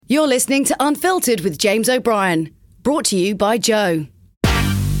You're listening to Unfiltered with James O'Brien, brought to you by Joe.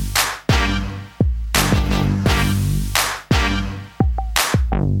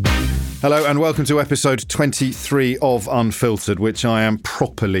 Hello and welcome to episode 23 of Unfiltered, which I am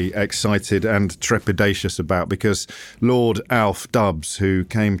properly excited and trepidatious about because Lord Alf Dubs, who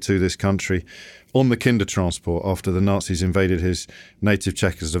came to this country on the Kindertransport after the Nazis invaded his native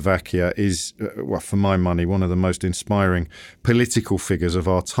Czechoslovakia, is, well, for my money, one of the most inspiring political figures of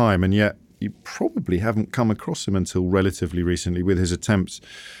our time. And yet you probably haven't come across him until relatively recently with his attempts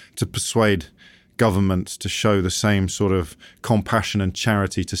to persuade governments to show the same sort of compassion and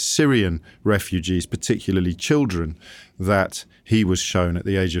charity to Syrian refugees, particularly children, that he was shown at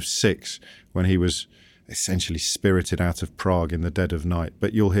the age of 6 when he was essentially spirited out of Prague in the dead of night.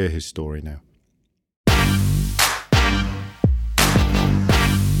 But you'll hear his story now.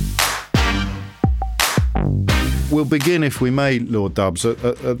 We'll begin, if we may, Lord Dubs,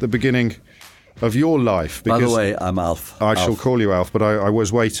 at the beginning of your life. By the way, I'm Alf. I shall call you Alf, but I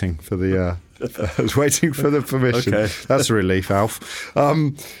was waiting for the I was waiting for the permission. Okay. That's a relief, Alf.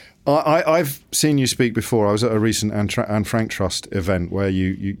 I've seen you speak before. I was at a recent Anne Frank Trust event where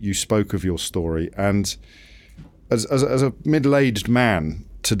you spoke of your story. And as a middle-aged man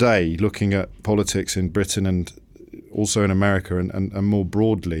today, looking at politics in Britain and also in America and more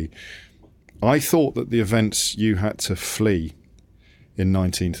broadly, I thought that the events you had to flee in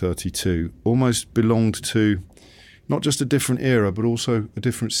 1932 almost belonged to not just a different era, but also a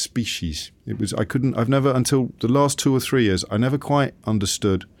different species. I've never, until the last 2 or 3 years, I never quite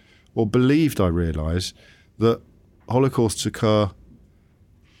understood or believed, I realise, that Holocausts occur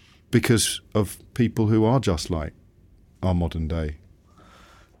because of people who are just like our modern day.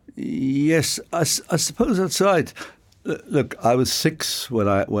 Yes, I suppose that's right. Look, I was 6 when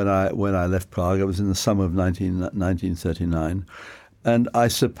I left Prague. I was in the summer of 1939, and I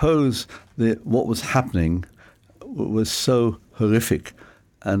suppose what was happening was so horrific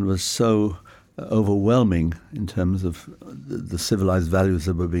and was so overwhelming in terms of the civilized values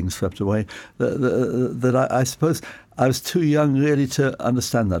that were being swept away that I suppose I was too young really to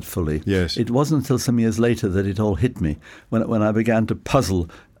understand that fully. Yes. It wasn't until some years later that it all hit me when I began to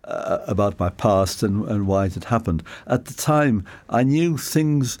puzzle about my past and why it had happened. At the time, I knew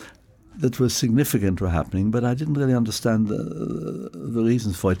things that were significant were happening, but I didn't really understand the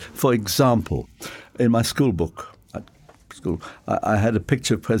reasons for it. For example, in my school book, I had a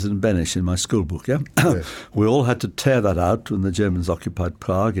picture of President Beneš in my school book, yeah? Yes. We all had to tear that out when the Germans occupied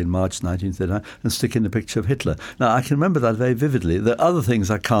Prague in March 1939 and stick in a picture of Hitler. Now, I can remember that very vividly. There are other things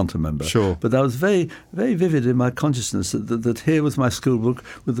I can't remember. Sure. But that was very, very vivid in my consciousness that here was my school book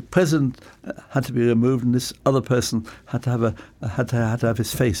with the president had to be removed and this other person had to have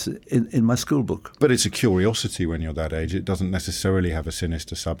his face in my school book. But it's a curiosity when you're that age. It doesn't necessarily have a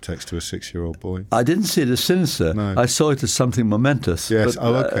sinister subtext to a 6-year-old boy. I didn't see it as sinister. No. I saw it as something momentous. Yes.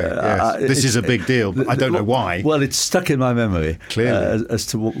 But, okay. Yes. This is a big deal. I don't know why. Well, it's stuck in my memory. Clearly. As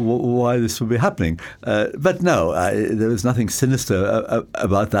to why this would be happening. But no, there was nothing sinister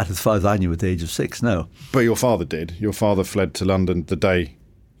about that as far as I knew at the age of 6, no. But your father did. Your father fled to London the day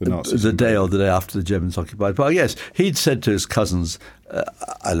the Nazis... The day after the Germans occupied Prague. Yes, he'd said to his cousins,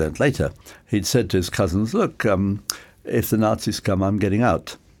 I learnt later, he'd said to his cousins, look, if the Nazis come, I'm getting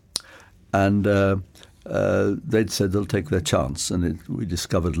out. And they'd said they'll take their chance. And we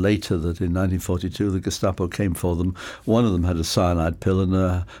discovered later that in 1942 the Gestapo came for them. One of them had a cyanide pill and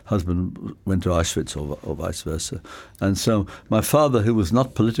her husband went to Auschwitz or vice versa. And so my father, who was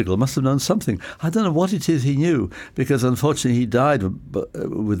not political, must have known something. I don't know what it is he knew, because unfortunately he died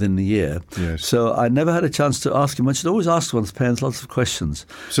within the year. Yes. So I never had a chance to ask him. One should always ask one's parents lots of questions.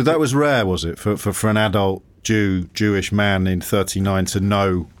 So that was rare, was it, for an adult Jewish man in 1939 to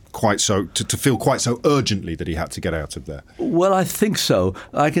know quite so, to feel quite so urgently that he had to get out of there? Well, I think so.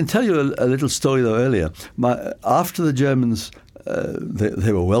 I can tell you a little story, though, earlier. After the Germans,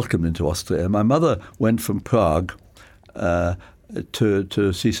 they were welcomed into Austria, my mother went from Prague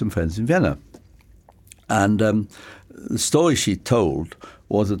to see some friends in Vienna. And the story she told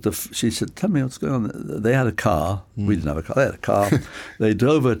was that she said, tell me what's going on. They had a car. We didn't have a car. They had a car. They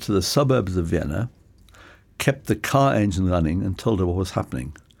drove her to the suburbs of Vienna, kept the car engine running and told her what was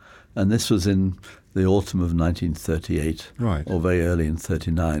happening. And this was in the autumn of 1938, right, or very early in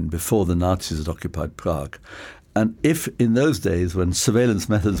 1939, before the Nazis had occupied Prague. And if in those days, when surveillance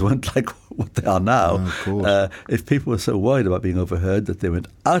methods weren't like what they are now, if people were so worried about being overheard that they went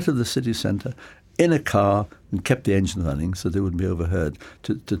out of the city centre in a car and kept the engine running so they wouldn't be overheard,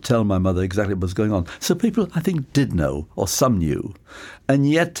 to tell my mother exactly what was going on. So people, I think, did know, or some knew. And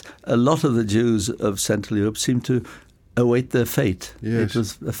yet a lot of the Jews of Central Europe seemed to await their fate. Yes. It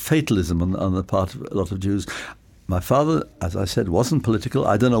was a fatalism on the part of a lot of Jews. My father, as I said, wasn't political.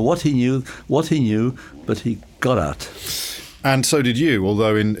 I don't know what he knew, but he got out. And so did you,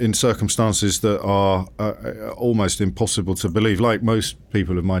 although in circumstances that are almost impossible to believe. Like most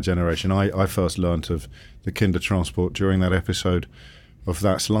people of my generation, I first learnt of the Kindertransport during that episode of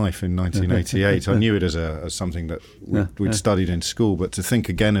That's Life in 1988. I knew it as something that we'd studied in school, but to think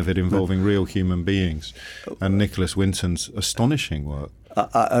again of it involving real human beings and Nicholas Winton's astonishing work.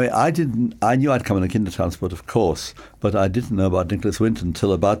 I knew I'd come in a Kindertransport, of course, but I didn't know about Nicholas Winton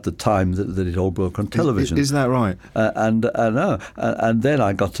until about the time that it all broke on television. Is that right? And then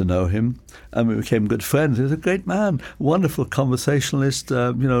I got to know him, and we became good friends. He was a great man, wonderful conversationalist.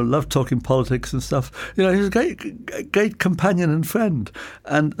 Loved talking politics and stuff. He was a great companion and friend.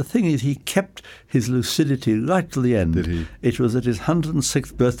 And the thing is, he kept his lucidity right to the end. Did he? It was at his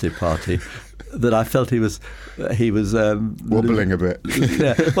 106th birthday party that I felt he was wobbling a bit.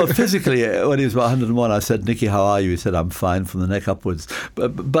 Yeah. Well, physically, when he was about 101, I said, "Nicky, how are you?" He said, "I'm fine from the neck upwards."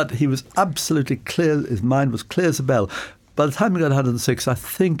 But he was absolutely clear. His mind was clear as a bell. By the time he got 106, I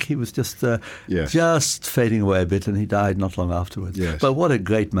think he was just fading away a bit, and he died not long afterwards. Yes. But what a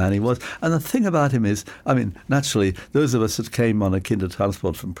great man he was. And the thing about him is, naturally, those of us that came on a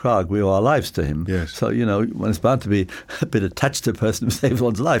Kindertransport from Prague, we owe our lives to him. Yes. So, one is bound to be a bit attached to a person who saves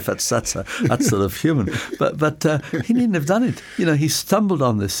one's life. That's sort of human. But he needn't have done it. He stumbled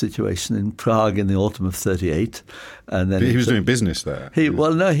on this situation in Prague in the autumn of 1938. And then he was doing business there. He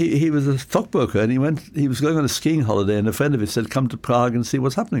was a stockbroker, and he was going on a skiing holiday, and a friend of his said, "Come to Prague and see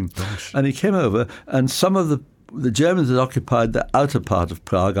what's happening." Gosh. And he came over, and some of the Germans had occupied the outer part of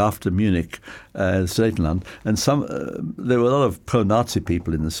Prague after Munich, Sudetenland, and there were a lot of pro-Nazi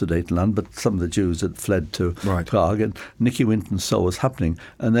people in the Sudetenland, but some of the Jews had fled to Prague, and Nicky Winton saw what was happening.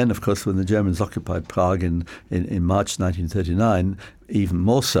 And then, of course, when the Germans occupied Prague in March 1939, even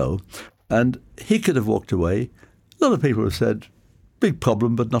more so, and he could have walked away. A lot of people have said, big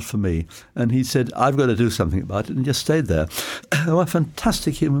problem, but not for me. And he said, I've got to do something about it, and just stayed there. What a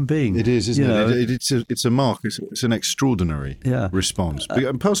fantastic human being. It is, isn't it? It's a mark. It's an extraordinary response.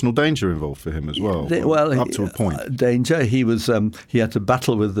 And personal danger involved for him as well. Up to a point. Danger. He had to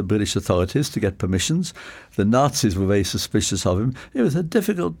battle with the British authorities to get permissions. The Nazis were very suspicious of him. It was a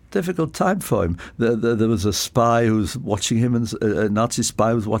difficult time for him. There was a spy who was watching him, and a Nazi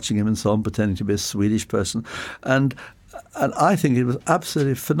spy was watching him and so on, pretending to be a Swedish person. And I think it was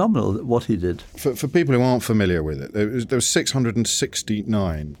absolutely phenomenal what he did. For people who aren't familiar with it, there was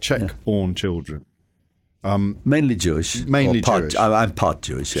 669 Czech-born children. Mainly Jewish. Jewish. I'm part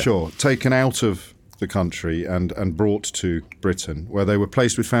Jewish, yeah. Sure. Taken out of the country and brought to Britain, where they were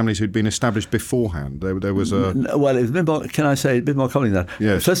placed with families who'd been established beforehand. There was a... Well, it was a bit more, can I say, a bit more common than that.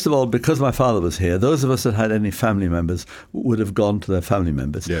 Yes. First of all, because my father was here, those of us that had any family members would have gone to their family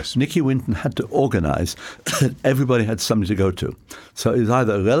members. Yes. Nicky Winton had to organise that everybody had somebody to go to. So it was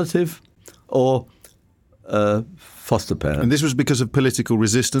either a relative or foster parent. And this was because of political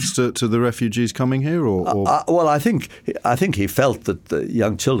resistance to the refugees coming here, or? Well, I think he felt that the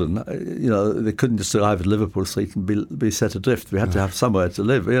young children, they couldn't just arrive at Liverpool Street and be set adrift. We had to have somewhere to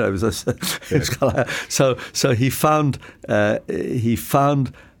live. It was so he found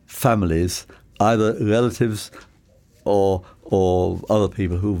families, either relatives or other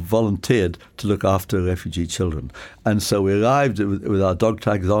people who volunteered to look after refugee children. And so we arrived with our dog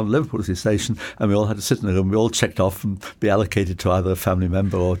tags on Liverpool Station, and we all had to sit in a room. We all checked off and be allocated to either a family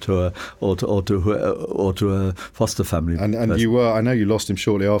member or to a foster family. And you were, I know you lost him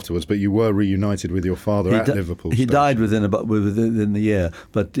shortly afterwards, but you were reunited with your father at Liverpool He Station. died within the year,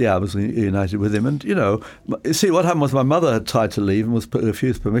 but I was reunited with him. And you see, what happened was my mother had tried to leave and was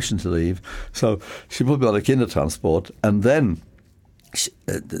refused permission to leave, so she put me on a Kindertransport, and then.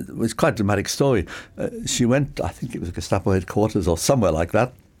 It was quite a dramatic story. She went, I think it was Gestapo headquarters or somewhere like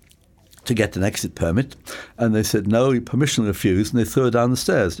that, to get an exit permit, and they said no, permission refused, and they threw her down the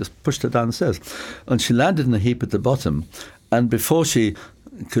stairs, just pushed her down the stairs, and she landed in a heap at the bottom. And before she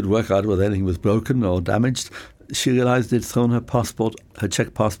could work out whether anything was broken or damaged, she realised they'd thrown her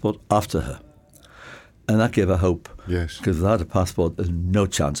Czech passport after her. And that gave her hope. Yes. Because without a passport, there's no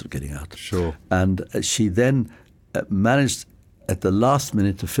chance of getting out. Sure. And she then managed at the last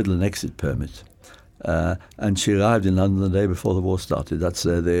minute to fiddle an exit permit. And she arrived in London the day before the war started. That's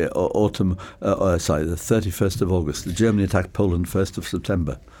the 31st of August. Germany attacked Poland 1st of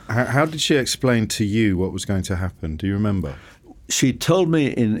September. How did she explain to you what was going to happen? Do you remember? She told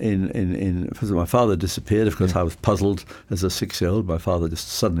me because my father disappeared. Of course, I was puzzled as a 6-year-old. My father just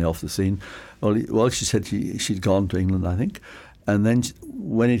suddenly off the scene. Well, she said she'd gone to England, I think. And then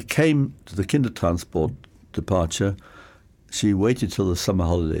when it came to the Kindertransport departure, she waited till the summer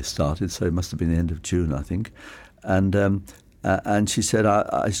holidays started, so it must have been the end of June, I think. And she said,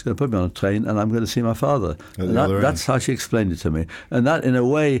 she's going to put me on a train and I'm going to see my father. And that's how she explained it to me. And that, in a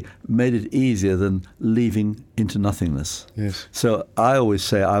way, made it easier than leaving into nothingness. Yes. So I always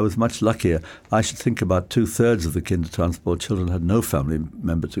say I was much luckier. I should think about 2/3 of the Kindertransport children had no family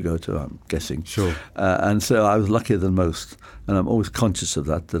member to go to, I'm guessing. Sure. And so I was luckier than most. And I'm always conscious of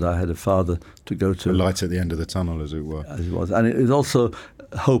that I had a father to go to. The light at the end of the tunnel, as it were. As it was. And it was also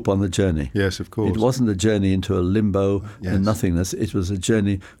hope on the journey. Yes, of course. It wasn't a journey into a limbo and nothingness. It was a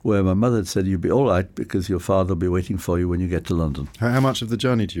journey where my mother had said, you'll be all right because your father will be waiting for you when you get to London. How much of the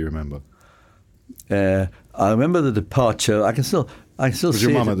journey do you remember? I remember the departure. I can still see was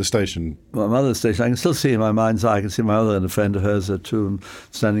your mum it. at the station? My mother at the station. I can still see in my mind's eye. I can see my mother and a friend of hers, two of them,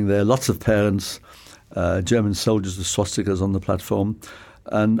 standing there. Lots of parents, German soldiers with swastikas on the platform.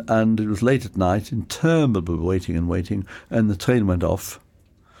 And it was late at night, interminable waiting, and the train went off.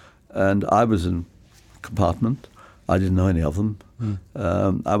 And I was in a compartment. I didn't know any of them.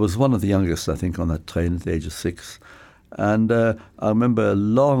 I was one of the youngest, I think, on that train at the age of 6. And I remember a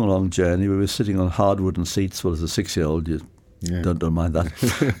long, long journey. We were sitting on hard wooden seats. Well, as a 6-year-old, you don't mind that.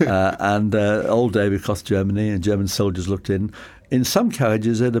 And all day we crossed Germany, and German soldiers looked in. In some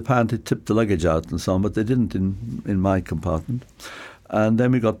carriages, they'd apparently tipped the luggage out and so on, but they didn't in my compartment. And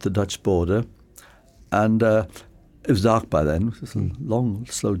then we got to the Dutch border, and it was dark by then. It was long,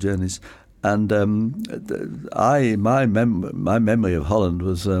 slow journeys. And my memory of Holland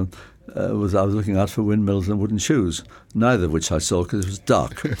was I was looking out for windmills and wooden shoes, neither of which I saw because it was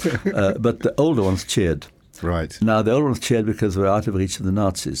dark. But the older ones cheered. Right. Now, the older ones cheered because we were out of reach of the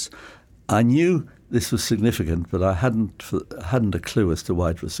Nazis. I knew this was significant, but I hadn't a clue as to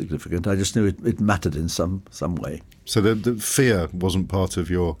why it was significant. I just knew it mattered in some way. So the fear wasn't part of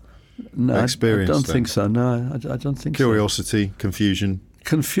your experience? I don't think so. No, I don't think so. Curiosity, confusion?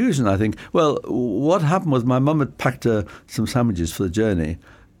 Confusion, I think. Well, what happened was my mum had packed some sandwiches for the journey,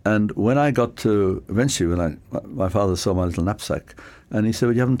 and when I got to, eventually when my father saw my little knapsack, and he said,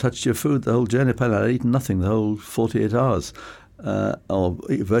 well, you haven't touched your food the whole journey. Apparently I'd eaten nothing the whole 48 hours, or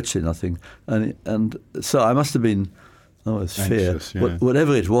virtually nothing. And so I must have been, it was fear. Anxious, yeah.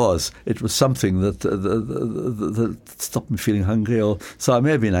 Whatever it was something that stopped me feeling hungry. So I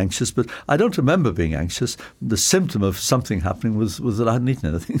may have been anxious, but I don't remember being anxious. The symptom of something happening was that I hadn't eaten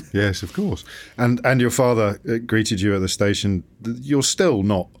anything. Yes, of course. And your father greeted you at the station. You're still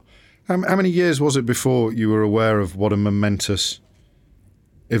not. How many years was it before you were aware of what a momentous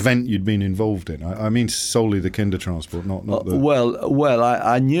event you'd been involved in? I mean solely the Kindertransport, not the... Well,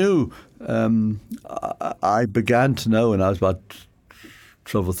 I knew... I began to know when I was about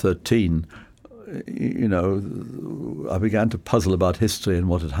 12 or 13, I began to puzzle about history and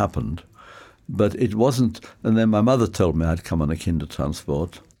what had happened. But it wasn't... And then my mother told me I'd come on a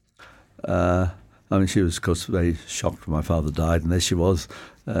Kindertransport. She was, of course, very shocked when my father died, and there she was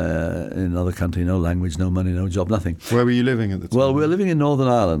in another country, no language, no money, no job, nothing. Where were you living at the time? Well, we were living in Northern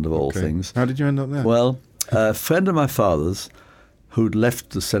Ireland, of all things. How did you end up there? Well, a friend of my father's, who'd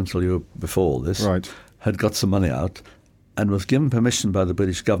left the Central Europe before this, had got some money out and was given permission by the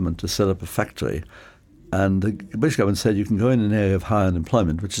British government to set up a factory. And the British government said you can go in an area of high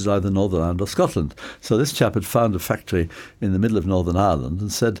unemployment, which is either Northern Ireland or Scotland. So this chap had found a factory in the middle of Northern Ireland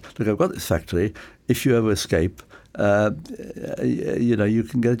and said, look, I've got this factory. If you ever escape, you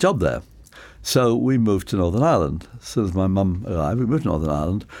can get a job there. So we moved to Northern Ireland. As soon as my mum arrived, we moved to Northern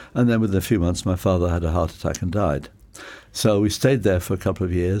Ireland. And then within a few months, my father had a heart attack and died. So we stayed there for a couple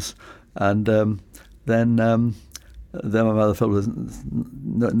of years, and then my mother felt with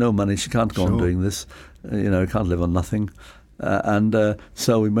no money, she can't go on doing this, can't live on nothing.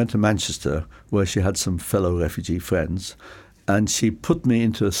 So we went to Manchester, where she had some fellow refugee friends, and she put me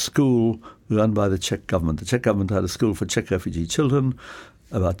into a school run by the Czech government. The Czech government had a school for Czech refugee children,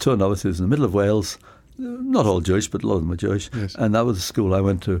 about 200 of us. It was in the middle of Wales. Not all Jewish, but a lot of them were Jewish. Yes. And that was the school I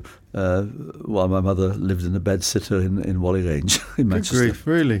went to while my mother lived in a bed-sitter in Whalley Range in Manchester. Good grief,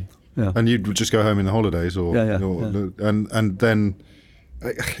 really? Yeah. And you'd just go home in the holidays? And then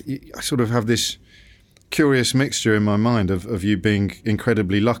I sort of have this curious mixture in my mind of you being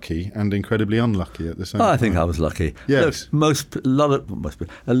incredibly lucky and incredibly unlucky at the same time. I think I was lucky. Yes. Look,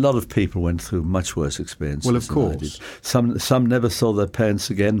 a lot of people went through much worse experiences. Well, of course. Some never saw their parents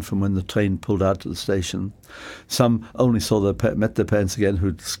again from when the train pulled out to the station. Some only met their parents again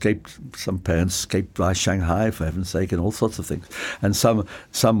who'd escaped. Some parents escaped by Shanghai, for heaven's sake, and all sorts of things. And some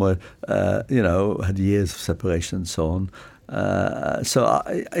were, had years of separation and so on.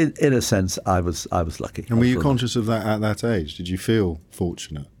 In a sense, I was lucky. And were you conscious of that at that age? Did you feel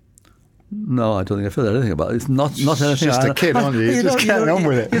fortunate? No, I don't think I feel anything about it. It's not anything. Just a kid, aren't you? You're just getting on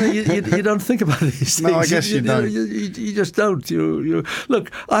with it. You don't think about these things. No, I guess you don't. You just don't. You look.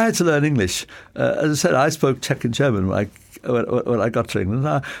 I had to learn English. As I said, I spoke Czech and German when I got to England.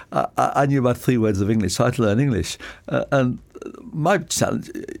 I knew about 3 words of English, so I had to learn English. And my challenge,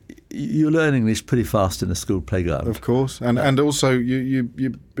 you learn English pretty fast in a school playground. Of course, and also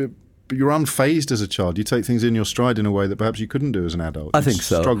you're unfazed as a child. You take things in your stride in a way that perhaps you couldn't do as an adult. I think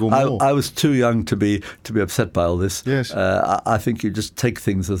so. Struggle more. I was too young to be upset by all this. Yes. I think you just take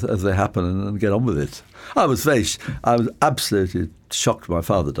things as they happen and get on with it. I was absolutely shocked when my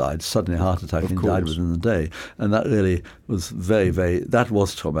father died. Suddenly a heart attack, and he died within the day. And that really was that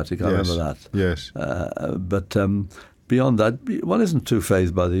was traumatic. I remember that. Yes. But beyond that, one isn't too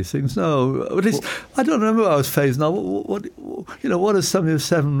fazed by these things. No, at least I don't remember I was fazed. Now, what is something of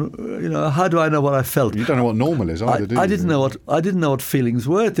 7? How do I know what I felt? You don't know what normal is either, do you? I didn't know what feelings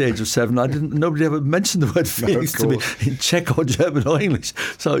were at the age of 7. Nobody ever mentioned the word feelings to me in Czech or German or English.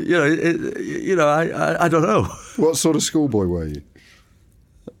 So I don't know. What sort of schoolboy were you?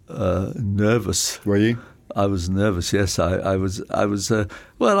 Nervous. Were you? I was nervous. Yes, I was.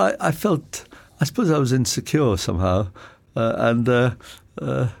 I felt. I suppose I was insecure somehow, I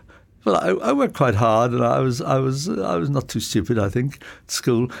worked quite hard, and I was not too stupid, I think, at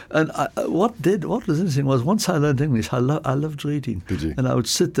school. And what was interesting was once I learned English, I loved reading. Did you? And I would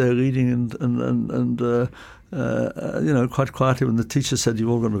sit there reading and quite quietly when the teacher said you're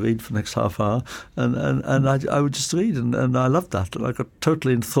all going to read for the next half hour, and I would just read, and I loved that, and I got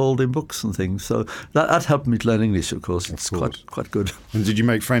totally enthralled in books and things. So that helped me to learn English, of course. It's quite good. And did you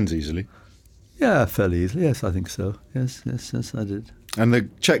make friends easily? Yeah, fairly easily. Yes, I think so. Yes, I did. And the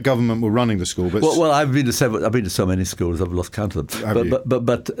Czech government were running the school, but I've been to so many schools I've lost count of them.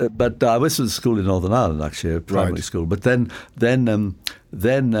 But I went to the school in Northern Ireland, actually, a primary school. But then when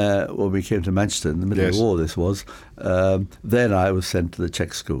we came to Manchester in the middle of the war, this was then I was sent to the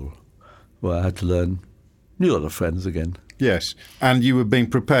Czech school, where I had to learn new lot of friends again. Yes, and you were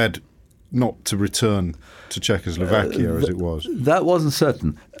being prepared not to return to Czechoslovakia as it was. That wasn't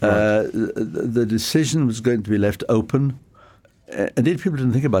certain. Right. The decision was going to be left open. Indeed, people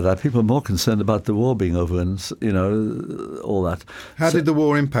didn't think about that. People were more concerned about the war being over and, all that. How did the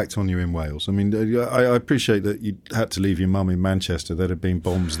war impact on you in Wales? I mean, I appreciate that you had to leave your mum in Manchester. There had been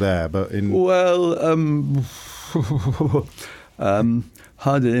bombs there, but in... Well,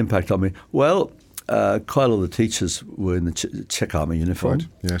 how did it impact on me? Well, quite a lot of the teachers were in the Czech army uniform. Right,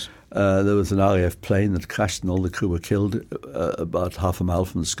 yes. There was an RAF plane that crashed and all the crew were killed about half a mile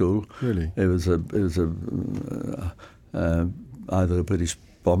from the school. Really? It was either a British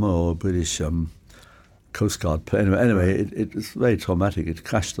bomber or a British Coast Guard plane. Anyway, it was very traumatic. It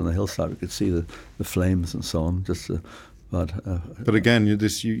crashed on the hillside. We could see the flames and so on. But again,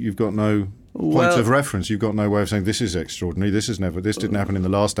 you've got no point of reference. You've got no way of saying this is extraordinary. This didn't happen in the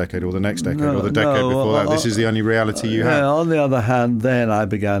last decade or the next decade or the decade before that. This is the only reality you have. On the other hand, then I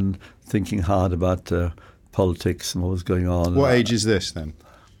began thinking hard about politics and what was going on. What age is this then?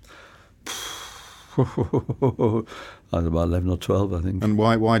 I was about 11 or 12, I think. And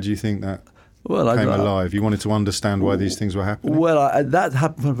why do you think that came alive? You wanted to understand why these things were happening? Well, that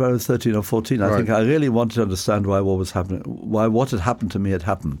happened when I was 13 or 14. I think I really wanted to understand why what was happening, why what had happened to me had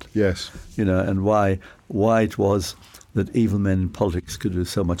happened. Yes. And why it was that evil men in politics could do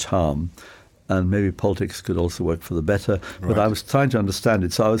so much harm, and maybe politics could also work for the better. But I was trying to understand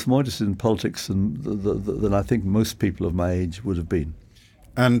it, so I was more interested in politics than I think most people of my age would have been.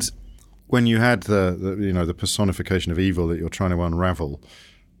 And when you had the personification of evil that you're trying to unravel,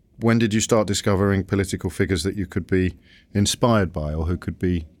 when did you start discovering political figures that you could be inspired by or who could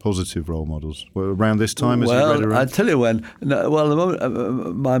be positive role models? Around this time, as you read around? I'll tell you when. The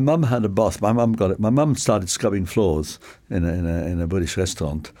moment my mum had a boss. My mum got it. My mum started scrubbing floors in a British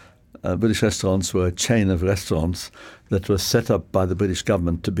restaurant. British restaurants were a chain of restaurants that were set up by the British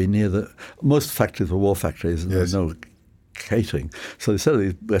government to be near most factories were war factories, and there was no catering. So they set up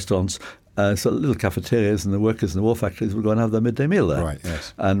these restaurants. So little cafeterias, and the workers in the war factories would go and have their midday meal there. Right,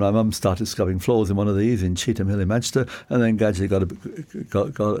 yes. And my mum started scrubbing floors in one of these in Cheetham Hill in Manchester, and then gradually got a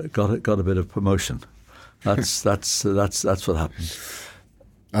bit of promotion. That's what happened.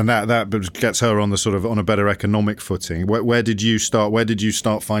 And that gets her on on a better economic footing. Where did you start? Where did you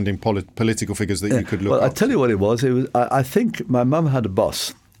start finding political figures that you could look? Well, up I tell to? you what it was. It was. I think my mum had a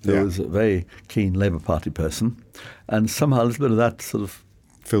boss who was a very keen Labour Party person, and somehow a little bit of that sort of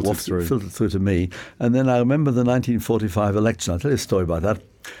filtered through to me. And then I remember the 1945 election. I'll tell you a story about that.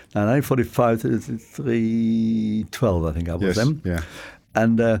 Now, 1945 to 312, I think I was then. Yeah.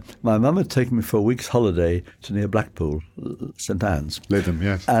 And my mum had taken me for a week's holiday to near Blackpool, St Anne's. Lytham,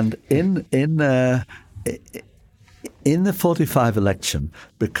 yes. And in the 45 election,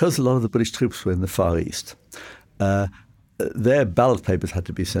 because a lot of the British troops were in the Far East, their ballot papers had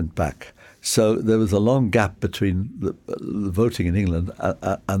to be sent back. So there was a long gap between the voting in England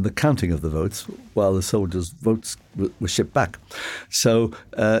and the counting of the votes, while the soldiers' votes were shipped back. So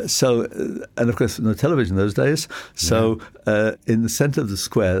and of course no television those days. So in the centre of the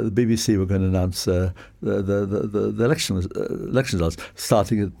square, the BBC were going to announce the election results,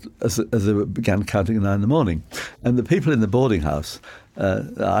 starting as they began counting at 9 in the morning. And the people in the boarding house,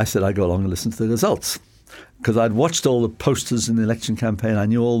 I said I'd go along and listen to the results. Because I'd watched all the posters in the election campaign. I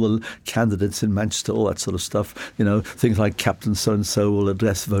knew all the candidates in Manchester, all that sort of stuff. Things like Captain So-and-so will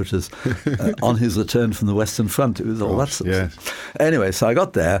address voters on his return from the Western Front. It was all that sort of stuff. Anyway, so I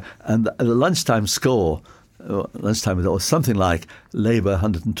got there, and the lunchtime score, was something like Labour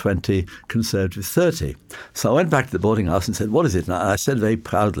 120, Conservative 30. So I went back to the boarding house and said, what is it? And I said very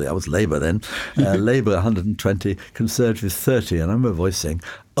proudly, I was Labour then, Labour 120, Conservative 30. And I remember a voice saying,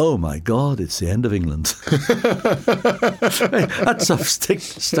 oh my God, it's the end of England. That sort of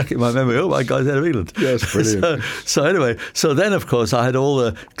stuck in my memory. Oh my God, it's the end of England. Yes, brilliant. So anyway, so then of course I had all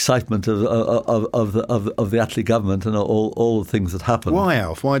the excitement of the Attlee government and all the things that happened. Why,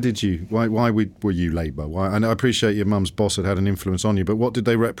 Alf? Why were you Labour? Why? And I appreciate your mum's boss had an influence on you, but what did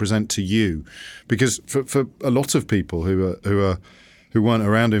they represent to you? Because for a lot of people who weren't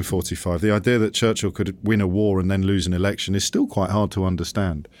around in 45, the idea that Churchill could win a war and then lose an election is still quite hard to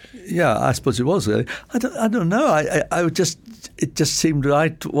understand. Yeah, I suppose it was really. I don't know. It just seemed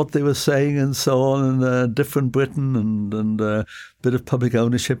right what they were saying and so on, and different Britain and a bit of public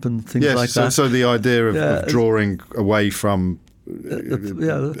ownership and things like that. So the idea of drawing away from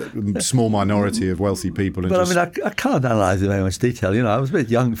a small minority of wealthy people. But I mean, I can't analyse in very much detail. I was a bit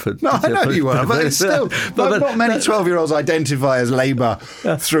young for... No, I know you were, but it's still... not many 12-year-olds identify as Labour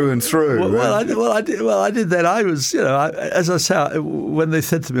through and through. Well, I did then. I was, as I say, when they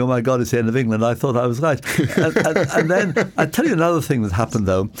said to me, oh my God, it's the end of England, I thought I was right. and then, I tell you another thing that happened,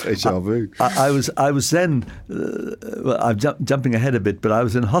 though. Déjà vu. I was then... I'm jumping ahead a bit, but I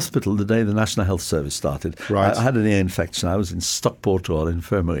was in hospital the day the National Health Service started. Right. I had an ear infection. I was in Stockport Royal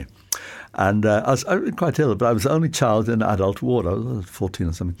Infirmary. And I was quite ill, but I was the only child in an adult ward. I was 14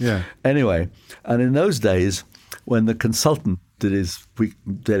 or something. Yeah. Anyway, and in those days, when the consultant did his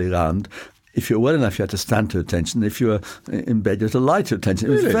daily round, if you were well enough, you had to stand to attention. If you were in bed, you had to lie to attention.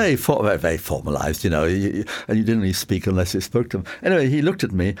 It was very formalised, and you didn't really speak unless you spoke to him. Anyway, he looked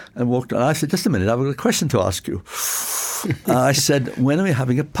at me and walked on. I said, just a minute, I've got a question to ask you. I said, when are we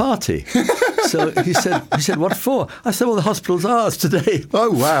having a party? So he said, what for? I said, well, the hospital's ours today. Oh,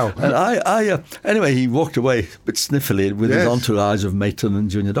 wow. And anyway, he walked away a bit sniffily with his entourage of matron and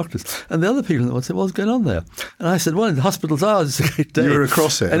junior doctors. And the other people said, what's going on there? And I said, well, the hospital's ours. It's a great day. You were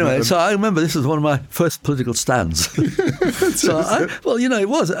across it. Anyway, so I remember this was one of my first political stands. It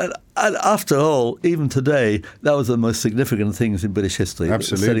was. And after all, even today, that was the most significant things in British history.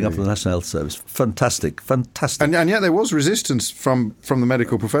 Absolutely. Setting up the National Health Service. Fantastic. And yet there was resistance from the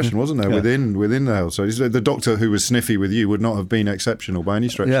medical profession, wasn't there, within the health service? The doctor who was sniffy with you would not have been exceptional by any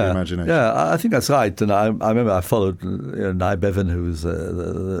stretch of the imagination. Yeah, I think that's right. And I remember I followed Nye Bevan, who was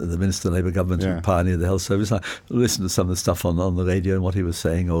the Minister of Labour government who pioneered the health service. I listened to some of the stuff on the radio and what he was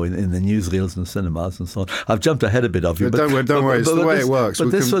saying, or in the newsreels and cinemas and so on. I've jumped ahead a bit of you. Don't worry, it's the way it works.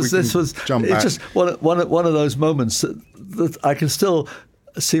 But this was just one of those moments that I can still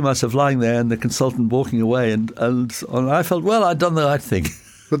see myself lying there and the consultant walking away, and I felt, well, I'd done the right thing.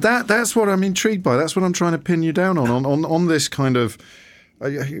 But that's what I'm intrigued by. That's what I'm trying to pin you down on this kind of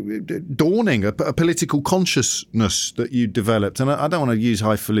dawning, a political consciousness that you developed. And I don't want to use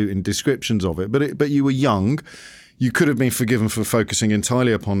highfalutin descriptions of it, but you were young. You could have been forgiven for focusing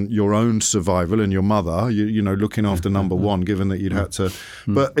entirely upon your own survival and your mother, looking after number one, given that you'd had to.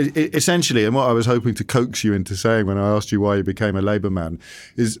 But essentially, and what I was hoping to coax you into saying when I asked you why you became a Labour man,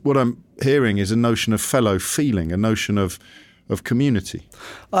 is what I'm hearing is a notion of fellow feeling, a notion of community.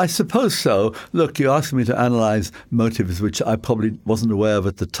 I suppose so. Look, you asked me to analyse motives which I probably wasn't aware of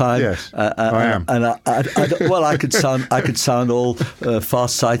at the time. Yes, I am. And I could sound all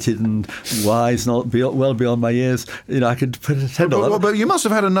far-sighted and wise and all, well beyond my years. I could pretend all that. But you must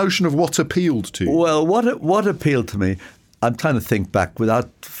have had a notion of what appealed to you. Well, what appealed to me, I'm trying to think back without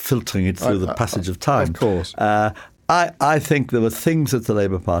filtering it through the passage of time. Of course. I think there were things that the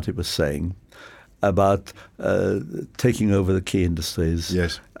Labour Party was saying about taking over the key industries.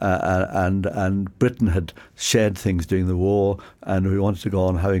 Yes. And Britain had shared things during the war, and we wanted to go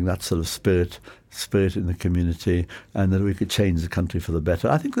on having that sort of spirit in the community, and that we could change the country for the better.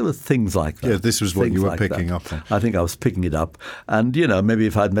 I think there were things like that. Yeah, this was what you were picking up on. I think I was picking it up. And, maybe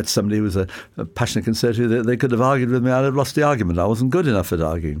if I'd met somebody who was a passionate conservative, they could have argued with me. I'd have lost the argument. I wasn't good enough at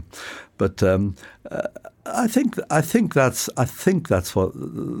arguing. But I think that's what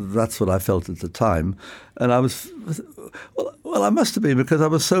I felt at the time, and I was well. I must have been, because I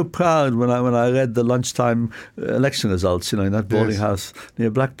was so proud when I read the lunchtime election results. In that boarding house near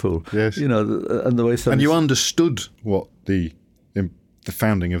Blackpool. Yes. And the way. And you understood what the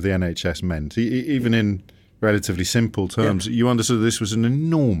founding of the NHS meant, even in relatively simple terms. Yeah. You understood this was an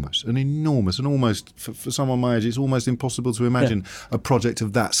enormous, and almost, for someone my age, it's almost impossible to imagine a project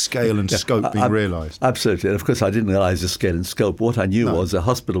of that scale and scope being realised. Absolutely. And of course, I didn't realise the scale and scope. What I knew was the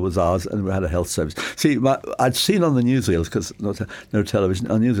hospital was ours and we had a health service. See, I'd seen on the newsreels, because no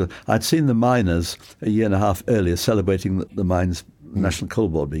television, on newsreels, I'd seen the miners a year and a half earlier celebrating the mines. National Coal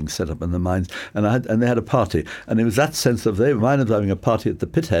Board being set up in the mines, and they had a party, and it was that sense of the miners having a party at the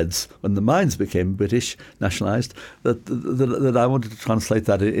pitheads when the mines became British nationalised that I wanted to translate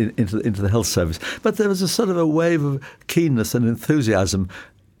that into the health service. But there was a sort of a wave of keenness and enthusiasm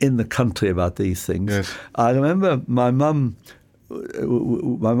in the country about these things. Yes. I remember my mum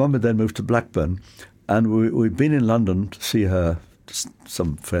had then moved to Blackburn, and we'd been in London to see her,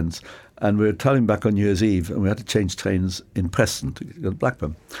 some friends. And we were travelling back on New Year's Eve, and we had to change trains in Preston to go to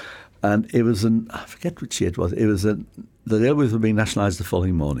Blackburn. And it was I forget which year it was. It was the railways were being nationalised the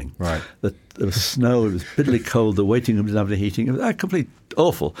following morning. Right. There was snow. It was bitterly cold. The waiting room didn't have any heating. It was complete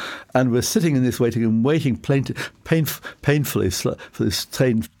awful. And we're sitting in this waiting room, waiting painfully for this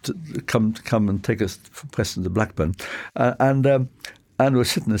train to come and take us from Preston to Blackburn. And we're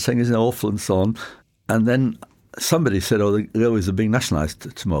sitting there saying, "Isn't it awful?" and so on. And then somebody said, "Oh, the railways are being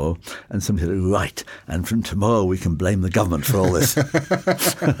nationalised tomorrow," and somebody said, "Right, and from tomorrow we can blame the government for all this."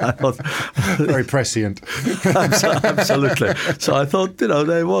 I thought, very prescient. Absolutely. So I thought,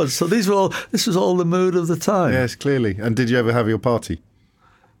 there it was. So this was all the mood of the time. Yes, clearly. And did you ever have your party?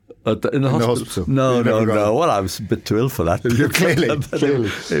 In the hospital? No. Well, I was a bit too ill for that. Clearly.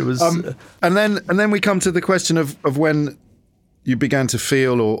 It was. And then we come to the question of when you began to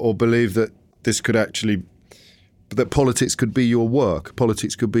feel or believe that this could actually. That politics could be your work,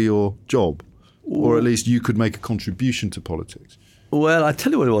 politics could be your job, or at least you could make a contribution to politics. Well, I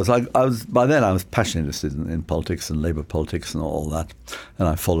tell you what it was. By then I was passionately interested in politics and Labour politics and all that, and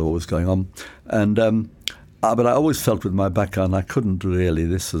I followed what was going on. And but I always felt with my background I couldn't really.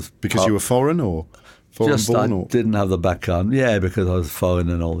 This was because you were foreign or foreign born, or didn't have the background. Yeah, because I was foreign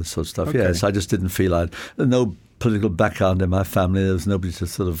and all this sort of stuff. Okay. Yes, I just didn't feel I had no political background in my family. There was nobody to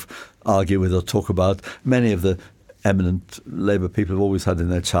sort of argue with or talk about. Many of the eminent Labour people have always had in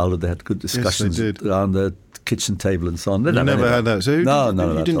their childhood. They had good discussions around the kitchen table and so on. You never had that? So you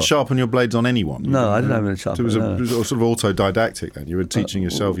didn't sharpen your blades on anyone? No, I didn't have any sharpen. So it was sort of autodidactic then? You were teaching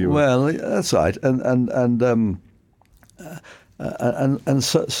yourself? Well, that's right. And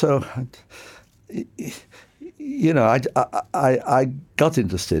so I got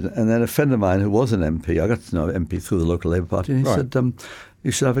interested, and then a friend of mine who was an MP, I got to know an MP through the local Labour Party, and he said, "You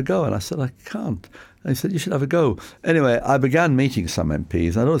should have a go." And I said, "I can't." And he said, "You should have a go." Anyway, I began meeting some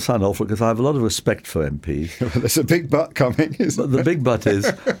MPs. I know it sounds awful because I have a lot of respect for MPs. Well, there's a big but coming, isn't there? The big but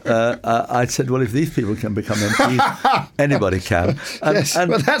is, I said, well, if these people can become MPs, anybody can.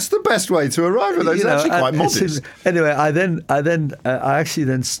 Well, that's the best way to arrive at those. It's actually quite modest. Anyway, I actually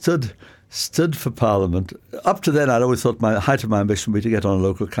then stood for Parliament. Up to then, I'd always thought my height of my ambition would be to get on a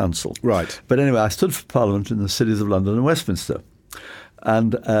local council. Right. But anyway, I stood for Parliament in the cities of London and Westminster.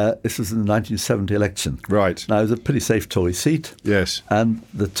 And this was in the 1970 election. Right. Now, it was a pretty safe Tory seat. Yes. And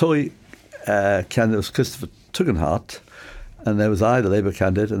the Tory candidate was Christopher Tugendhat, and there was I, the Labour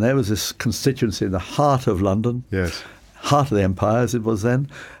candidate, and there was this constituency in the heart of London. Yes. Heart of the empire, as it was then.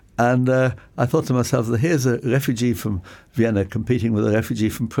 And I thought to myself, here's a refugee from Vienna competing with a refugee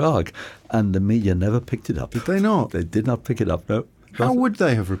from Prague. And the media never picked it up. Did they not? They did not pick it up, no. How would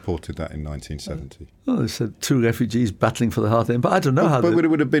they have reported that in 1970? They said two refugees battling for the heart of the empire. I don't know how. But would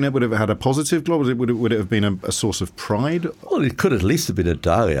it have had a positive glow? Would it have been a source of pride? Well, it could at least have been a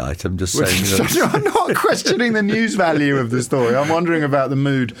diary item. Just saying. I'm not questioning the news value of the story. I'm wondering about the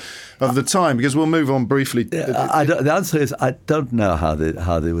mood of the time, because we'll move on briefly. The answer is I don't know how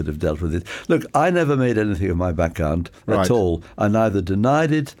they would have dealt with it. Look, I never made anything of my background at all. I neither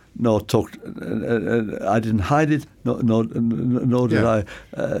denied it nor talked. I didn't hide it nor nor did Yeah.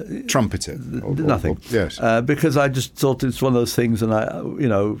 I Trumpet it. nothing. Yes. Because I just thought it's one of those things, and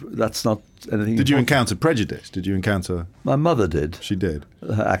that's not anything. Did you important. encounter prejudice? Did you encounter? My mother did. She did.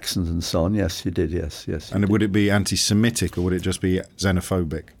 Her accent and so on. Yes, she did. Yes. And would it be anti-Semitic or would it just be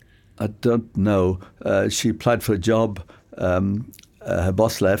xenophobic? I don't know. She applied for a job. Her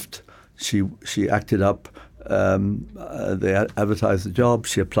boss left. She acted up. They advertised the job.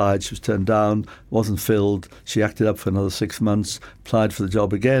 She applied. She was turned down. Wasn't filled. She acted up for another 6 months. Applied for the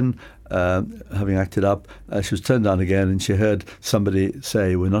job again. Having acted up, she was turned down again. And she heard somebody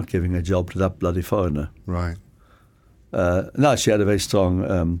say, "We're not giving a job to that bloody foreigner." Right. Now, she had a very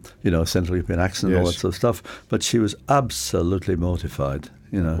strong, Central European accent and all that sort of stuff. But she was absolutely mortified.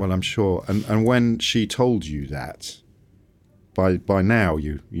 Well, I'm sure. And when she told you that, by now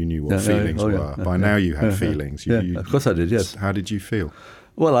you knew what feelings were. By now you had feelings. Of course I did, yes. How did you feel?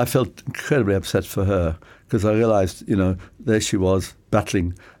 Well, I felt incredibly upset for her because I realised, there she was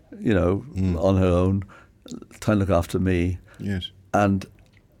battling, on her own, trying to look after me. Yes. And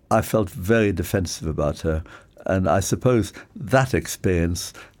I felt very defensive about her. And I suppose that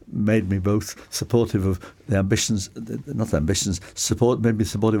experience made me both supportive of the ambitions, made me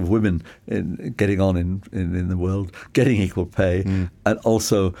supportive of women in getting on in the world, getting equal pay, and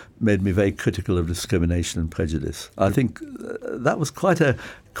also made me very critical of discrimination and prejudice. I think that was quite a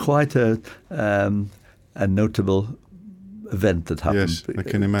notable event that happened. Yes, I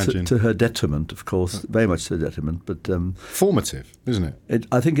can imagine. To her detriment, of course, very much to her detriment. But formative, isn't it?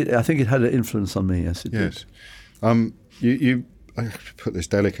 I think it had an influence on me. Yes, it did. You I put this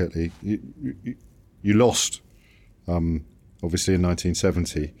delicately. You lost, obviously in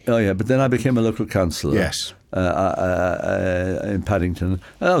 1970. Oh yeah, but then I became a local councillor. Yes. In Paddington. And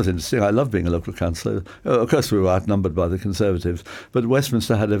that was interesting. I loved being a local councillor. Of course, we were outnumbered by the Conservatives, but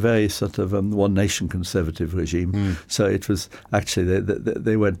Westminster had a very sort of one nation Conservative regime. So it was actually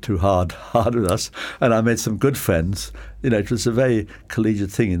they went too hard with us, and I made some good friends. It was a very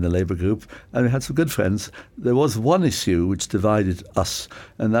collegiate thing in the Labour group, and we had some good friends. There was one issue which divided us,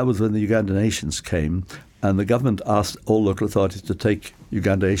 and that was when the Uganda Nations came, and the government asked all local authorities to take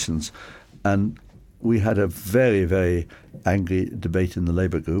Uganda Nations, and we had a very, very angry debate in the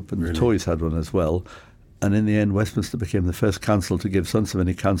Labour group, and the Tories had one as well. And in the end, Westminster became the first council to give so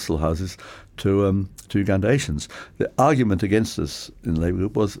many council houses to Ugandans. The argument against us in the Labour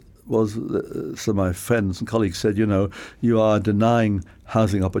group was some of my friends and colleagues said, you are denying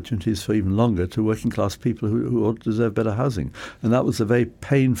housing opportunities for even longer to working class people who deserve better housing. And that was a very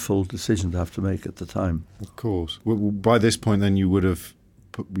painful decision to have to make at the time. Of course. Well, by this point, then we would have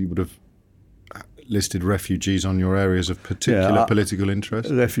listed refugees on your areas of particular political interest?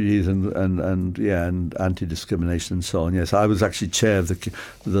 Refugees and anti-discrimination and so on. Yes, I was actually chair of the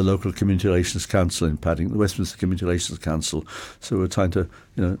local Community Relations Council in Paddington, the Westminster Community Relations Council. So we're trying to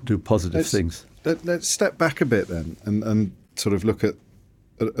do positive things. Let's step back a bit then and sort of look at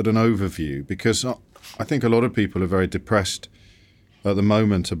an overview, because I think a lot of people are very depressed at the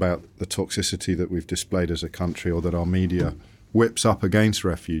moment about the toxicity that we've displayed as a country, or that our media whips up against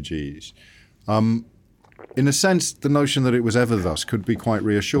refugees. In a sense, the notion that it was ever thus could be quite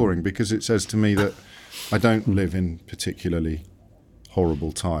reassuring, because it says to me that I don't live in particularly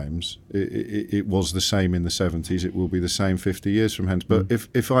horrible times. It was the same in the 70s. It will be the same 50 years from hence. But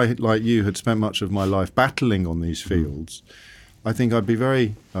if I, like you, had spent much of my life battling on these fields, I think I'd be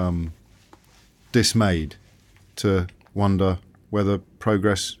very dismayed to wonder whether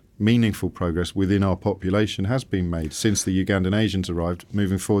meaningful progress within our population has been made since the Ugandan Asians arrived,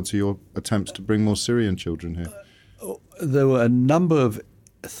 moving forward to your attempts to bring more Syrian children here. There were a number of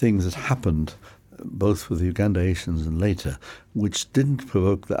things that happened, both with the Uganda Asians and later, which didn't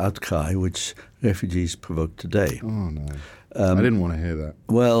provoke the outcry which refugees provoke today. Oh, no. I didn't want to hear that.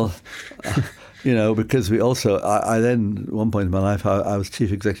 Well, because we also, I then, at one point in my life, I was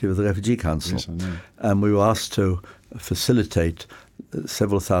chief executive of the Refugee Council. Yes, I know. And we were asked to facilitate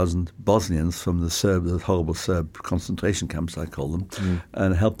several thousand Bosnians from the horrible Serb concentration camps, I call them,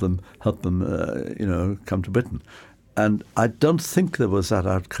 and help them, come to Britain. And I don't think there was that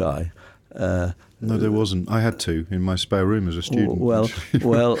outcry. No, there wasn't. I had to in my spare room as a student. We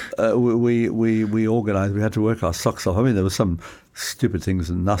organised. We had to work our socks off. I mean, there were some stupid things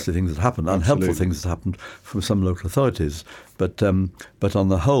and nasty things that happened, unhelpful things that happened from some local authorities. But on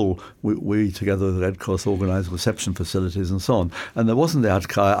the whole, we together with the Red Cross organised reception facilities and so on. And there wasn't the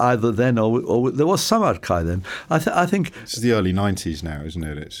outcry either then, or there was some outcry then. I think it's the early 90s now, isn't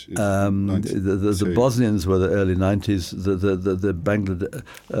it? It's the Bosnians were the early 90s. The Bangladesh,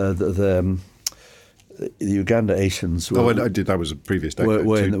 the Uganda Asians. I did. That was a previous decade.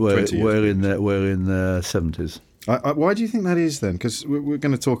 Were in the 70s. Why do you think that is then? Because we're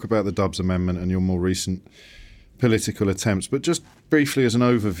going to talk about the Dubs Amendment and your more recent political attempts, but just briefly as an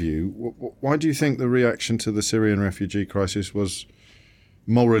overview, why do you think the reaction to the Syrian refugee crisis was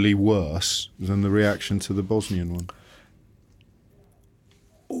morally worse than the reaction to the Bosnian one?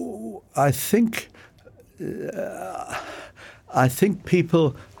 I think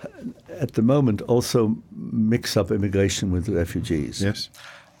people at the moment also mix up immigration with refugees. Yes.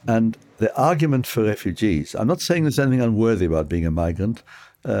 And the argument for refugees, I'm not saying there's anything unworthy about being a migrant,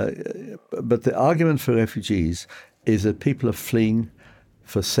 but the argument for refugees is that people are fleeing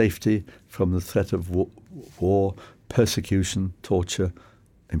for safety from the threat of war, persecution, torture,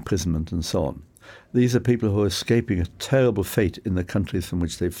 imprisonment, and so on. These are people who are escaping a terrible fate in the countries from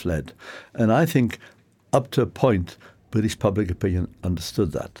which they've fled. And I think up to a point, British public opinion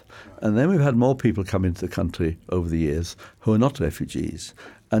understood that. And then we've had more people come into the country over the years who are not refugees.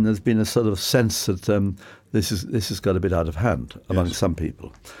 And there's been a sort of sense that this has got a bit out of hand among some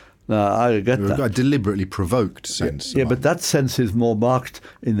people. Now, I regret that. A deliberately provoked sense. Yeah, but that sense is more marked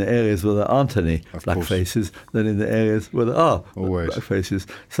in the areas where there aren't any black faces than in the areas where there are black faces.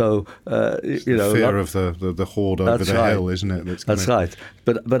 So, fear of the horde over the hill, isn't it? That's right.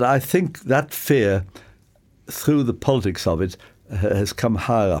 But I think that fear, through the politics of it, has come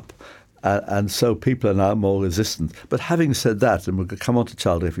higher up. And so people are now more resistant. But having said that, and we'll come on to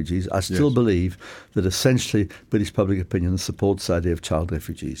child refugees, I still believe that essentially British public opinion supports the idea of child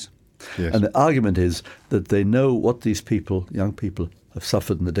refugees. Yes. And the argument is that they know what these people, young people, have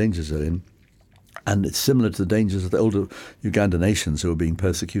suffered and the dangers they're in. And it's similar to the dangers of the older Uganda nations who are being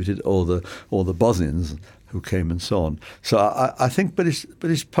persecuted, or the Bosnians who came and so on. So I think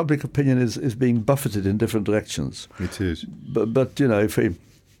British public opinion is being buffeted in different directions. It is. But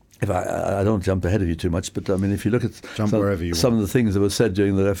if I don't jump ahead of you too much, but I mean, if you look at some of the things that were said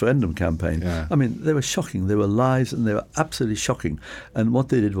during the referendum campaign, I mean, they were shocking. They were lies, and they were absolutely shocking. And what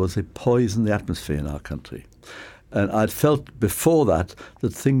they did was they poisoned the atmosphere in our country. And I'd felt before that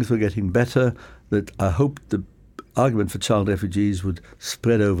things were getting better, that I hoped the argument for child refugees would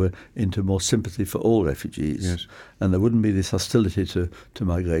spread over into more sympathy for all refugees, and there wouldn't be this hostility to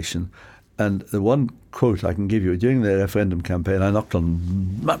migration. And the one quote I can give you, during the referendum campaign, I knocked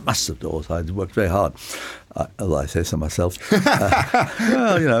on massive doors. I worked very hard, although I say so myself.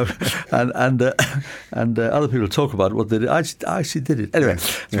 And other people talk about what they did. I actually did it. Anyway,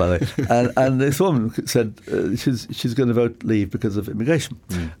 and this woman said she's going to vote leave because of immigration.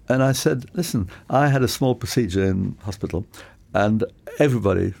 And I said, listen, I had a small procedure in hospital, and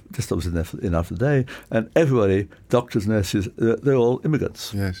everybody, just I was in after the day, and everybody, doctors, nurses, they're all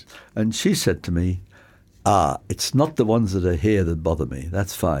immigrants. Yes. And she said to me, it's not the ones that are here that bother me.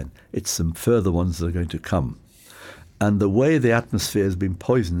 That's fine. It's some further ones that are going to come. And the way the atmosphere has been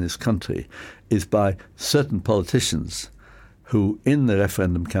poisoned in this country is by certain politicians who, in the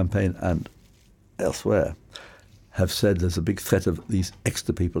referendum campaign and elsewhere, have said there's a big threat of these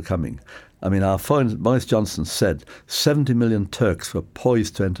extra people coming. I mean, our foreign, Boris Johnson said 70 million Turks were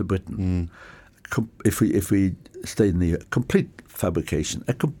poised to enter Britain if we stayed in the EU. A complete fabrication.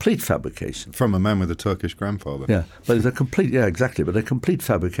 From a man with a Turkish grandfather. Yeah, but it's a complete, but a complete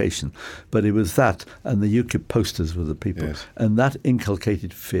fabrication. But it was that, and the UKIP posters were the people. And that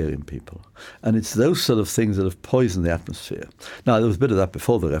inculcated fear in people. And it's those sort of things that have poisoned the atmosphere. Now, there was a bit of that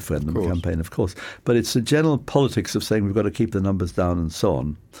before the referendum campaign, of course. But it's the general politics of saying we've got to keep the numbers down and so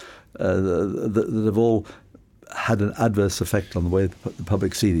on that have all had an adverse effect on the way the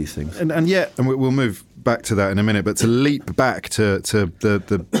public see these things. And yet, and we'll move back to that in a minute, but to leap back to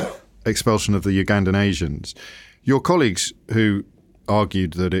the expulsion of the Ugandan Asians, your colleagues who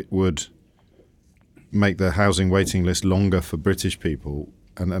argued that it would make the housing waiting list longer for British people,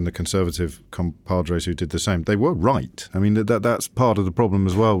 and the Conservative compadres who did the same, they were right. I mean, that's part of the problem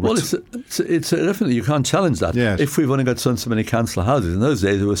as well. Well, it's definitely, you can't challenge that. Yes. If we've only got so many council houses, in those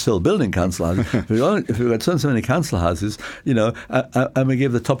days we were still building council houses. if we've got so many council houses, and we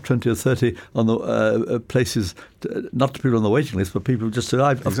give the top 20 or 30 on the places, not to people on the waiting list, but people who just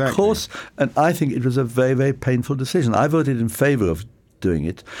arrived, of course. And I think it was a very, very painful decision. I voted in favour of doing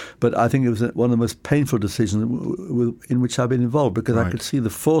it, but I think it was one of the most painful decisions in which I've been involved, because I could see the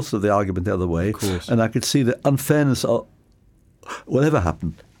force of the argument the other way, and I could see the unfairness of whatever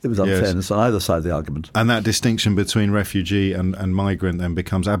happened. It was unfairness on either side of the argument. And that distinction between refugee and migrant then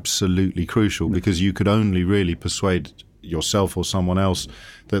becomes absolutely crucial, because you could only really persuade yourself or someone else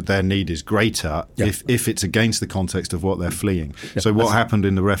that their need is greater if it's against the context of what they're fleeing. So what happened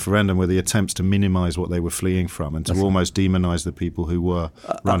in the referendum were the attempts to minimise what they were fleeing from and to almost demonise the people who were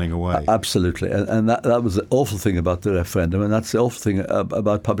running away. Absolutely. And that was the awful thing about the referendum, and that's the awful thing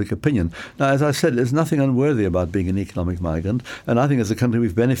about public opinion. Now, as I said, there's nothing unworthy about being an economic migrant, and I think as a country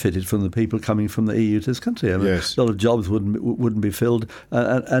we've benefited from the people coming from the EU to this country. I mean, a lot of jobs wouldn't be filled,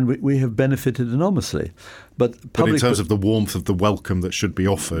 and we have benefited enormously. But in terms of the warmth of the welcome that should be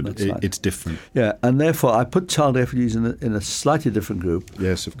offered, it's different. Yeah, and therefore I put child refugees in a slightly different group.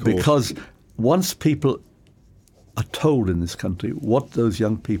 Yes, of course. Because once people are told in this country what those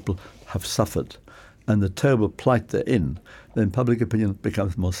young people have suffered and the terrible plight they're in, then public opinion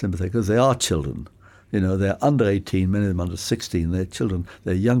becomes more sympathetic because they are children. You know, they're under 18, many of them under 16. They're children,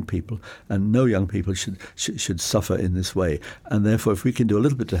 they're young people, and no young people should suffer in this way. And therefore, if we can do a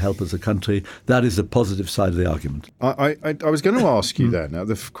little bit to help as a country, that is the positive side of the argument. I was going to ask you then, now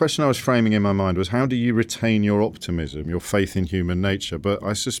the question I was framing in my mind was, how do you retain your optimism, your faith in human nature? But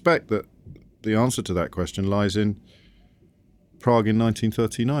I suspect that the answer to that question lies in Prague in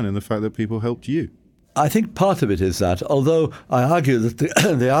 1939 and the fact that people helped you. I think part of it is that, although I argue that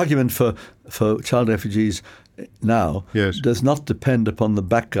the argument for child refugees now does not depend upon the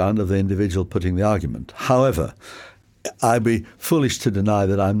background of the individual putting the argument. However, I'd be foolish to deny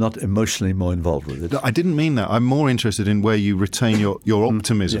that I'm not emotionally more involved with it. No, I didn't mean that. I'm more interested in where you retain your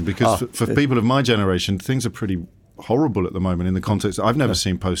optimism, because for people of my generation, things are pretty horrible at the moment in the context. I've never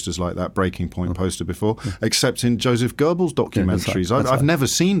seen posters like that Breaking Point poster before, except in Joseph Goebbels' documentaries. I've never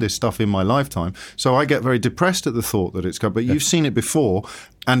seen this stuff in my lifetime, so I get very depressed at the thought that it's come. But you've seen it before,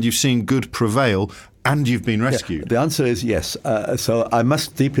 and you've seen good prevail, and you've been rescued. The answer is yes. So I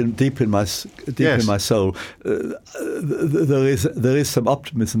must deep in my soul, there is some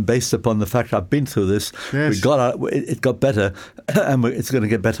optimism based upon the fact I've been through this. Yes. It got better, and it's going to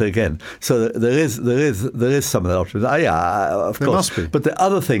get better again. So there is some of that optimism. Of course. There must be. But the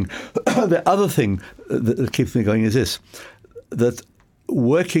other thing that keeps me going is this: that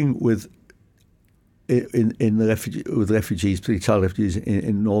working with refugees, particularly child refugees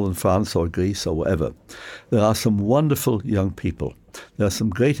in northern France or Greece or wherever, there are some wonderful young people. There are some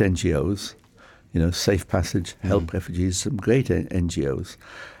great NGOs, Safe Passage, Help Refugees, some great NGOs,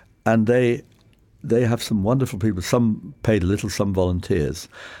 and they have some wonderful people. Some paid a little, some volunteers,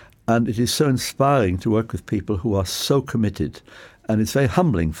 and it is so inspiring to work with people who are so committed, and it's very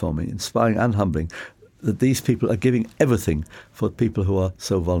humbling for me, inspiring and humbling, that these people are giving everything for people who are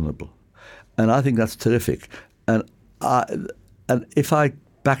so vulnerable. And I think that's terrific. And if I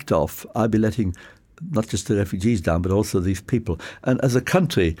backed off, I'd be letting not just the refugees down, but also these people. And as a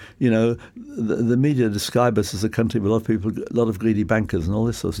country, the media describe us as a country with a lot of people, a lot of greedy bankers and all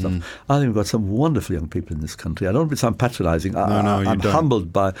this sort of stuff. I think we've got some wonderful young people in this country. I don't want to sound patronising. I'm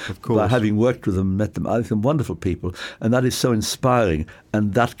humbled by having worked with them, met them. I think they're wonderful people, and that is so inspiring,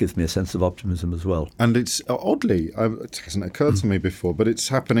 and that gives me a sense of optimism as well. And it's oddly, it hasn't occurred to me before, but it's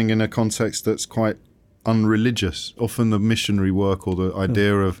happening in a context that's quite unreligious. Often the missionary work or the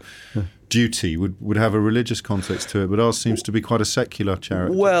idea of duty would have a religious context to it, but ours seems to be quite a secular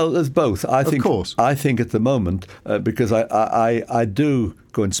charity. Well, there's both. Of course. I think at the moment, because I do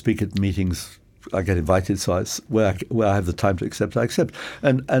go and speak at meetings, I get invited, so where I have the time to accept, I accept.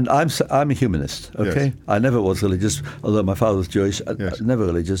 And I'm a humanist, okay? Yes. I never was religious, although my father was Jewish, never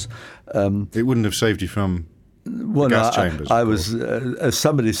religious. It wouldn't have saved you from gas chambers. I was, as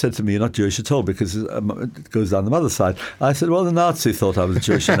somebody said to me, "You're not Jewish at all because it goes down the mother's side." I said, "Well, the Nazi thought I was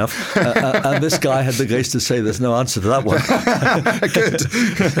Jewish enough," and this guy had the grace to say, "There's no answer to that one." Good.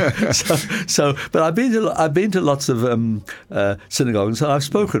 But I've been to lots of synagogues, and I've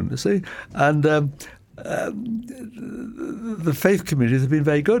spoken. You see, and the faith communities have been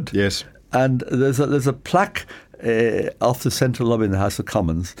very good. Yes. And there's a plaque off the central lobby in the House of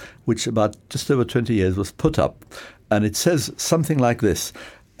Commons, which about just over 20 years was put up. And it says something like this: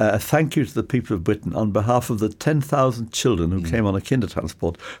 thank you to the people of Britain on behalf of the 10,000 children who came on a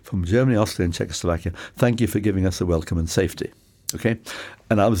Kindertransport from Germany, Austria and Czechoslovakia. Thank you for giving us a welcome and safety. Okay?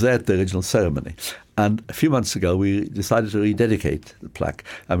 And I was there at the original ceremony. And a few months ago, we decided to rededicate the plaque.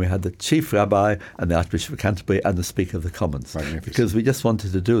 And we had the chief rabbi and the Archbishop of Canterbury and the Speaker of the Commons. Because we just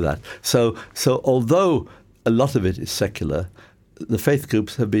wanted to do that. So although a lot of it is secular, the faith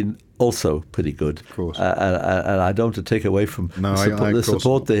groups have been also pretty good. Of course. And I don't want to take away from the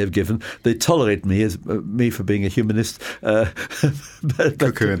support they have given. They tolerate me for being a humanist.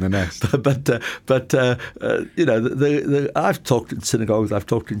 Cuckoo in the nest. I've talked in synagogues, I've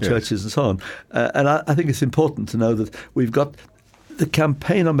talked in churches and so on. And I think it's important to know that we've got the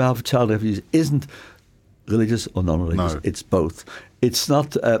campaign on behalf of child refugees isn't religious or non-religious. No. It's both. It's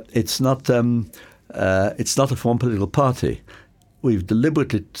not a one political party. We've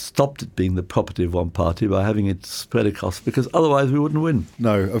deliberately stopped it being the property of one party by having it spread across, because otherwise we wouldn't win.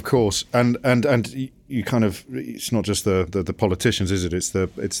 No, of course, and you kind of, it's not just the politicians, is it? It's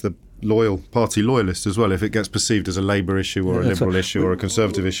the party loyalists as well. If it gets perceived as a Labour issue or a Liberal issue or a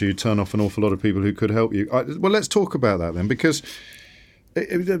Conservative issue, you turn off an awful lot of people who could help you. Well, let's talk about that then, because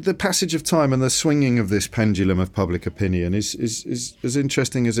the passage of time and the swinging of this pendulum of public opinion is as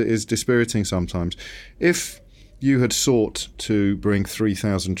interesting as it is dispiriting sometimes. If you had sought to bring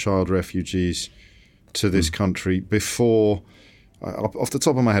 3,000 child refugees to this country before, off the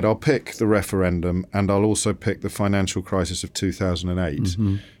top of my head, I'll pick the referendum and I'll also pick the financial crisis of 2008.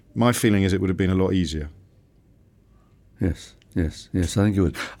 Mm-hmm. My feeling is it would have been a lot easier. Yes, I think it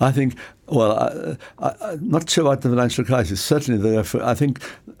would. I think, well, I'm not sure about the financial crisis. Certainly, I think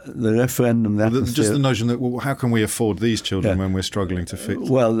the referendum, the atmosphere, just the notion that, well, how can we afford these children when we're struggling to fix?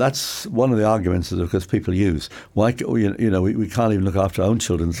 Well, that's one of the arguments that, of course, people use. Why, we can't even look after our own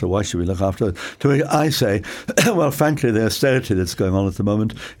children, so why should we look after? To me, I say, well, frankly, the austerity that's going on at the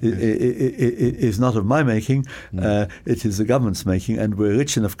moment is not of my making. It is the government's making, and we're a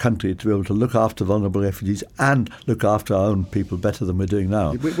rich enough country to be able to look after vulnerable refugees and look after our own people better than we're doing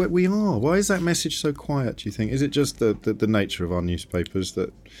now. We are. Why is that message so quiet, do you think? Is it just the nature of our newspapers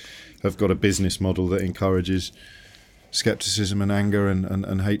that have got a business model that encourages scepticism and anger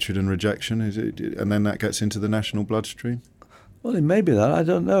and hatred and rejection? And then that gets into the national bloodstream? Well, it may be that. I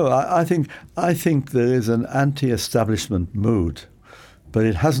don't know. I think there is an anti-establishment mood, but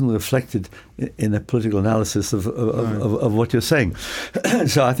it hasn't reflected in a political analysis of what you're saying.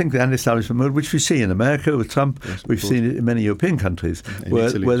 So I think the anti-establishment mood, which we see in America with Trump, we've seen it in many European countries,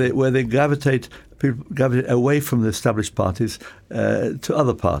 where they gravitate away from the established parties to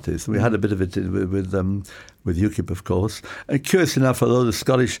other parties. We had a bit of it with UKIP, of course. And curious enough, although the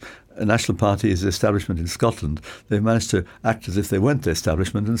Scottish National Party is the establishment in Scotland, they've managed to act as if they weren't the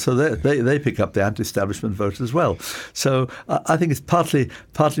establishment, and so they pick up the anti-establishment vote as well. So I think it's partly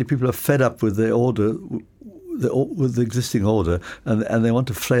people are fed up with the order, with the existing order, and they want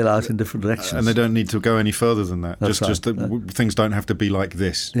to flail out in different directions. And they don't need to go any further than that. That's just that things don't have to be like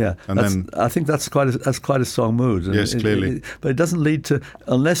this. Yeah, I think that's quite a strong mood. Yes, clearly. But it doesn't lead to,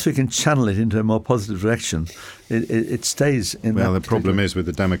 unless we can channel it into a more positive direction, it stays in that. Well, the problem is with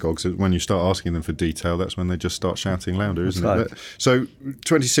the demagogues, when you start asking them for detail, that's when they just start shouting louder, isn't it? But, so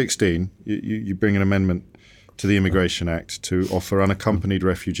 2016, you bring an amendment to the Immigration Act to offer unaccompanied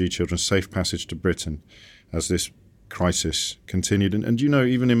refugee children safe passage to Britain as this crisis continued. And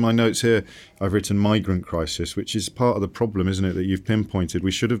even in my notes here, I've written migrant crisis, which is part of the problem, isn't it, that you've pinpointed.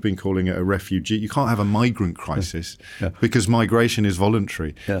 We should have been calling it a refugee. You can't have a migrant crisis because migration is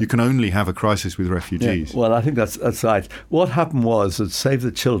voluntary. Yeah. You can only have a crisis with refugees. Yeah. Well, I think that's right. What happened was that Save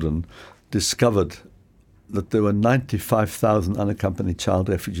the Children discovered that there were 95,000 unaccompanied child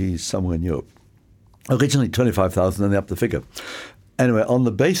refugees somewhere in Europe. Originally 25,000, and they upped the figure. Anyway, on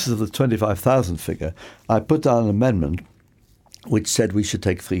the basis of the 25,000 figure, I put down an amendment which said we should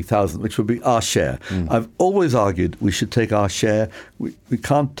take 3,000, which would be our share. I've always argued we should take our share. We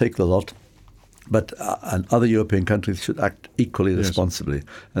can't take the lot, but and other European countries should act equally responsibly,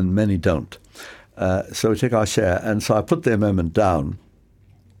 and many don't. So we take our share. And so I put the amendment down.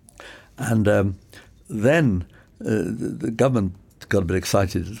 And then the government got a bit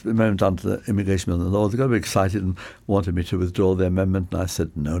excited. The amendment under the immigration bill and the law, they got a bit excited and wanted me to withdraw the amendment, and I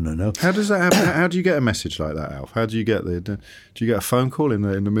said no. How does that happen? How do you get a message like that, Alf? How do you get do you get a phone call in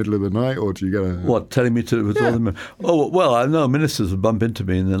the middle of the night, or do you get a telling me to withdraw the amendment? Oh well, I know ministers would bump into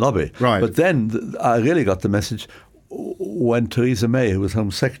me in the lobby, right? But then I really got the message when Theresa May, who was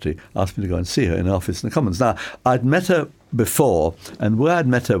Home Secretary, asked me to go and see her in her office in the Commons. Now, I'd met her before, and where I'd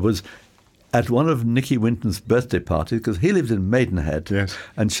met her was at one of Nicky Winton's birthday parties, because he lived in Maidenhead,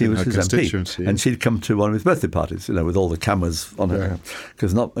 and she was his MP, and she'd come to one of his birthday parties, with all the cameras on her,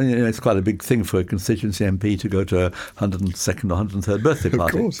 because it's quite a big thing for a constituency MP to go to a 102nd or 103rd birthday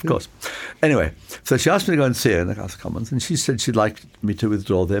party. Of course. Anyway, so she asked me to go and see her in the House of Commons, and she said she'd like me to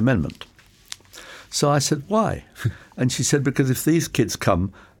withdraw the amendment. So I said, why? And she said, because if these kids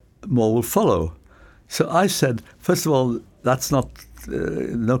come, more will follow. So I said, first of all, that's not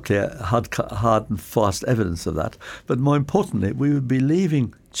no clear, hard and fast evidence of that. But more importantly, we would be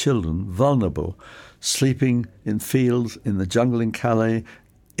leaving children vulnerable, sleeping in fields, in the jungle in Calais,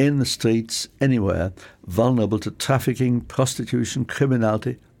 in the streets, anywhere, vulnerable to trafficking, prostitution,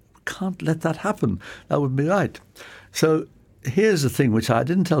 criminality. We can't let that happen. That would be right. So here's the thing which I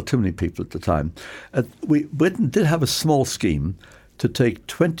didn't tell too many people at the time. Britain did have a small scheme to take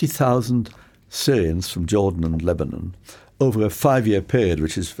 20,000 Syrians from Jordan and Lebanon over a 5-year period,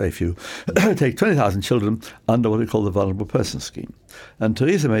 which is very few, take 20,000 children under what we call the Vulnerable Persons Scheme. And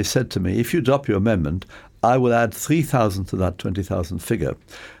Theresa May said to me, if you drop your amendment, I will add 3,000 to that 20,000 figure.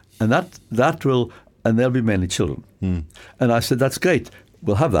 And that will, and they'll be mainly children. And I said, that's great.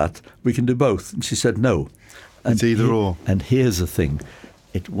 We'll have that. We can do both. And she said, no. And it's either or. And here's the thing.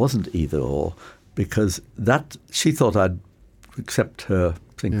 It wasn't either or, because that she thought I'd accept her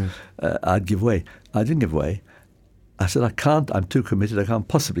thing. Yes. I'd give way. I didn't give way. I said, I can't. I'm too committed. I can't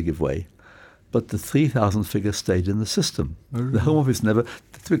possibly give way. But the 3,000 figure stayed in the system. The Home Office never.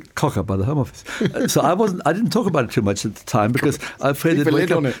 It's a bit cock up by the Home Office. So I didn't talk about it too much at the time because I'm afraid it'd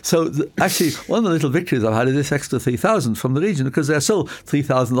wake up. So actually, one of the little victories I've had is this extra 3,000 from the region, because there are still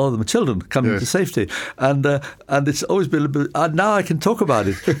 3,000 of them children coming to safety, and it's always been a little bit. Now I can talk about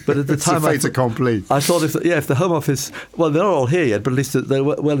it, but at the time I thought if the Home Office, well, they're not all here yet, but at least they're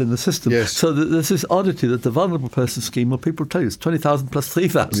well in the system. Yes. So there's this oddity that the Vulnerable Person Scheme, well, people tell you it's 20,000 plus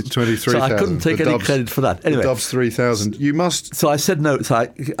 3,000. It's 23,000. So I couldn't take any credit for that. Anyway, the Dove's 3,000. You must. So I said no. So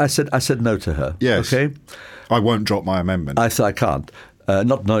I said no to her. Yes. Okay. I won't drop my amendment. I said I can't,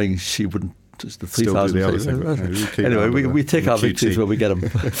 not knowing she wouldn't. The 3,000. Anyway, we take our victories when we get them.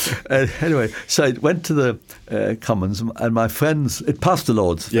 Anyway, so it went to the Commons, and my friends. It passed the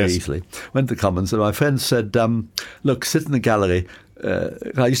Lords very easily. Went to the Commons, and my friends said, "Look, sit in the gallery."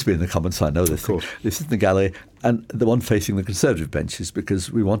 I used to be in the Commons, so I know this. Of course. They sit in the gallery, and the one facing the Conservative benches,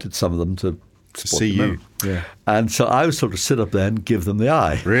 because we wanted some of them to see you. Yeah. And so I was told to sit up there and give them the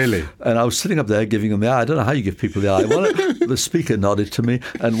eye. Really? And I was sitting up there giving them the eye. I don't know how you give people the eye. The Speaker nodded to me,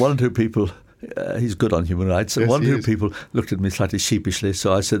 and one or two people, he's good on human rights, and one or two people looked at me slightly sheepishly,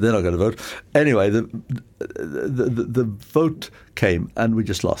 so I said, they're not going to vote. Anyway, the vote came, and we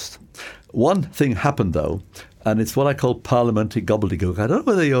just lost. One thing happened, though, and it's what I call parliamentary gobbledygook. I don't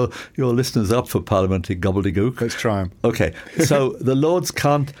know whether your listeners are up for parliamentary gobbledygook. Let's try them. Okay, so the Lords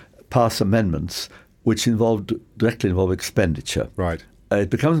can't pass amendments which directly involve expenditure. Right. It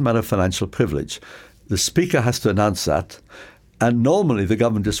becomes a matter of financial privilege. The Speaker has to announce that, and normally the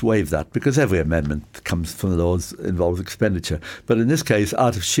government just waive that, because every amendment that comes from the Lords involves expenditure. But in this case,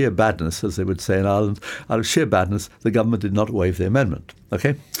 out of sheer badness, as they would say in Ireland, out of sheer badness, the government did not waive the amendment.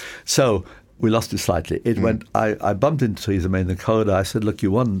 Okay? So we lost it slightly. It went. I bumped into Theresa May in the corridor. I said, look,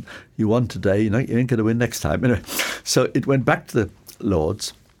 you won today. You ain't going to win next time. Anyway, so it went back to the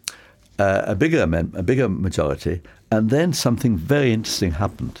Lords. A bigger majority, and then something very interesting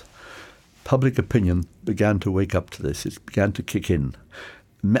happened. Public opinion began to wake up to this. It began to kick in.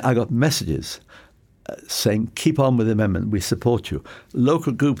 I got messages saying, keep on with the amendment, we support you.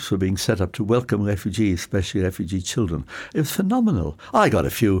 Local groups were being set up to welcome refugees, especially refugee children. It was phenomenal. I got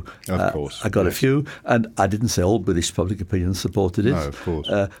a few. Of course. I got a few, and I didn't say all British public opinion supported it. No, of course.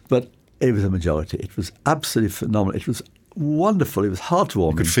 But it was a majority. It was absolutely phenomenal. It was wonderful. It was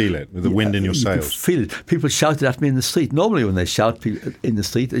heartwarming. You could feel it with the wind in your sails. You could feel it. People shouted at me in the street. Normally when they shout in the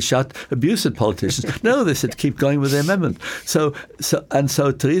street, they shout abuse at politicians. No, they said keep going with the amendment. So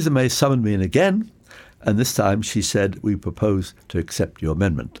Theresa May summoned me in again, and this time she said, we propose to accept your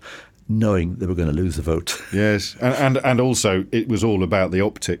amendment, knowing they were going to lose the vote. Yes, and also it was all about the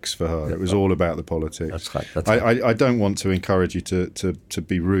optics for her. It was all about the politics. That's right. I don't want to encourage you to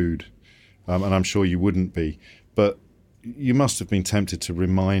be rude, and I'm sure you wouldn't be, but you must have been tempted to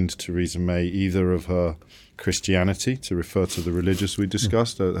remind Theresa May either of her Christianity, to refer to the religious we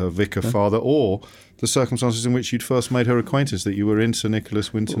discussed, her vicar father, or the circumstances in which you'd first made her acquaintance, that you were in Sir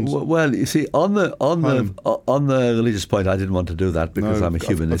Nicholas Winton's. Well, you see, on the religious point, I didn't want to do that because I'm a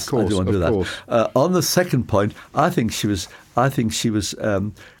humanist. Of course, I didn't want to do that. On the second point, I think she was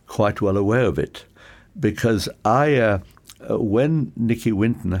quite well aware of it, because when Nicky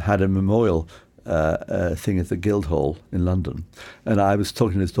Winton had a memorial thing at the Guildhall in London, and I was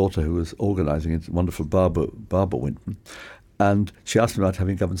talking to his daughter who was organising it, wonderful Barbara Winton, and she asked me about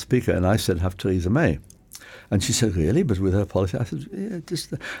having government speaker, and I said have Theresa May, and she said really, but with her policy. I said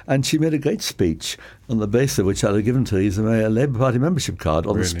yeah, and she made a great speech on the basis of which I had given Theresa May a Labour Party membership card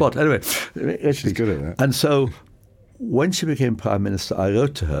on the spot. Anyway, she's good at that. And so when she became Prime Minister, I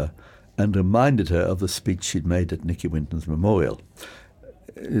wrote to her and reminded her of the speech she'd made at Nicky Winton's memorial.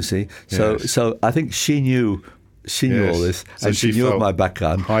 You see, so I think she knew all this, so and she knew of my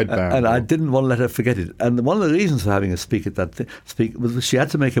background, and I didn't want to let her forget it. And one of the reasons for having her speak at that speak was she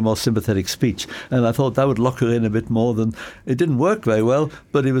had to make a more sympathetic speech, and I thought that would lock her in a bit more than it didn't work very well,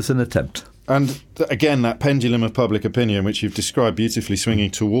 but it was an attempt. And again, that pendulum of public opinion, which you've described beautifully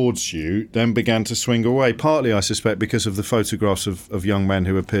swinging towards you, then began to swing away, partly, I suspect, because of the photographs of young men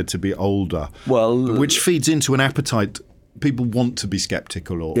who appeared to be older, well, which feeds into an appetite people want to be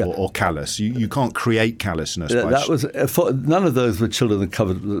sceptical or callous. You can't create callousness. That was none of those were children that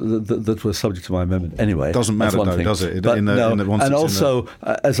covered that were subject to my amendment anyway. Doesn't matter though, does it? And also,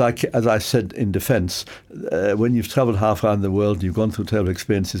 as I said in defence, when you've travelled half around the world, you've gone through terrible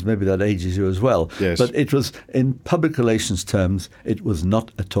experiences. Maybe that ages you as well. Yes. But it was, in public relations terms, it was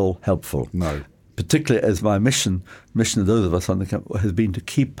not at all helpful. No. Particularly as my mission of those of us on the camp has been to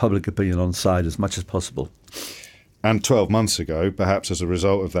keep public opinion on side as much as possible. And 12 months ago, perhaps as a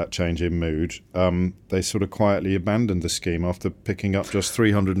result of that change in mood, they sort of quietly abandoned the scheme after picking up just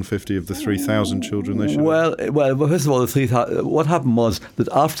 350 of the 3,000 children they should have. Well, first of all, what happened was that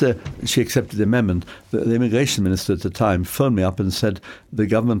after she accepted the amendment, the immigration minister at the time phoned me up and said the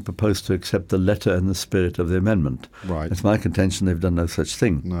government proposed to accept the letter and the spirit of the amendment. Right. It's my contention they've done no such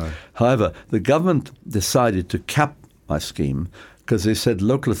thing. No. However, the government decided to cap my scheme because they said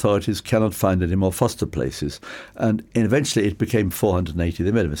local authorities cannot find any more foster places. And eventually it became 480.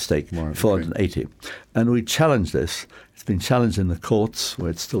 They made a mistake, right, 480. Okay. And we challenged this. It's been challenged in the courts, where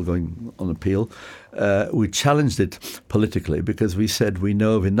it's still going on appeal. We challenged it politically because we said we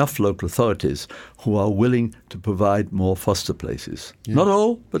know of enough local authorities who are willing to provide more foster places. Yeah. Not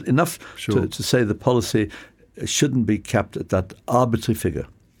all, but enough to say the policy shouldn't be capped at that arbitrary figure.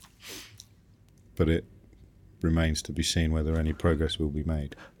 But it remains to be seen whether any progress will be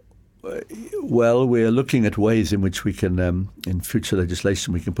made. Well, we're looking at ways in which we can, in future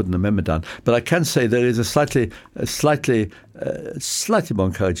legislation, we can put an amendment down. But I can say there is a slightly more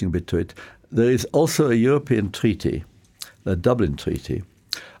encouraging bit to it. There is also a European treaty, the Dublin Treaty,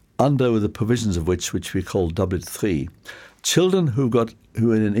 under the provisions of which we call Dublin III. Children who are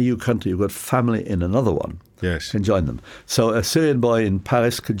in an EU country who've got family in another one, yes, can join them. So a Syrian boy in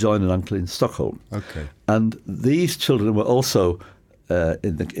Paris could join an uncle in Stockholm. Okay. And these children were also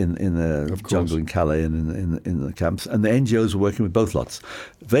in the jungle in Calais and in the camps, and the NGOs were working with both lots.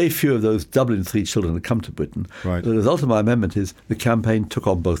 Very few of those Dublin III children had come to Britain. Right. The result of my amendment is the campaign took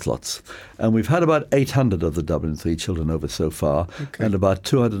on both lots, and we've had about 800 of the Dublin III children over so far, and about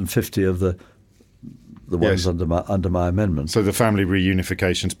 250 of the ones under my amendment. So the family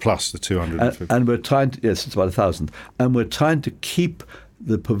reunifications plus the 250. And we're trying to, yes, it's about 1,000. And we're trying to keep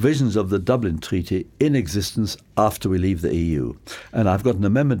the provisions of the Dublin Treaty in existence after we leave the EU. And I've got an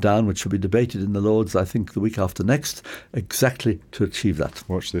amendment down which will be debated in the Lords, I think, the week after next, exactly to achieve that.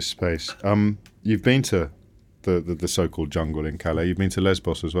 Watch this space. You've been to the so-called jungle in Calais. You've been to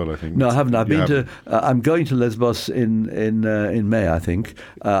Lesbos as well, I think. No, I haven't. I'm going to Lesbos in May, I think.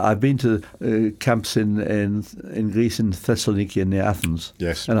 I've been to camps in Greece, in Thessaloniki and near Athens.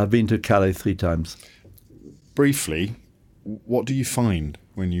 Yes. And I've been to Calais 3 times. Briefly, what do you find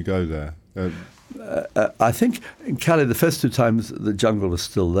when you go there? I think in Calais, the first 2 times the jungle was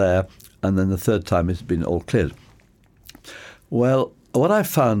still there, and then the 3rd time it's been all cleared. Well, what I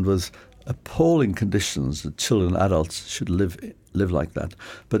found was appalling conditions that children and adults should live like that.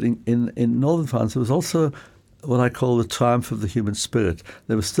 But in northern France, there was also what I call the triumph of the human spirit.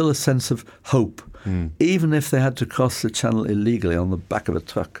 There was still a sense of hope, even if they had to cross the channel illegally on the back of a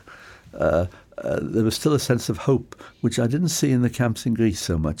truck. There was still a sense of hope, which I didn't see in the camps in Greece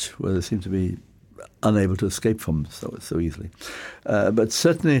so much, where they seemed to be unable to escape from so easily. But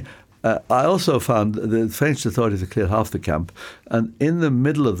certainly, I also found the French authorities had cleared half the camp, and in the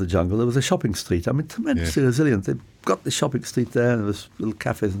middle of the jungle there was a shopping street. I mean, tremendously resilient. They've got the shopping street there, and there was little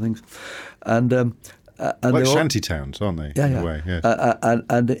cafes and things. And like shanty towns, aren't they? Yeah, in yeah. a way, yes.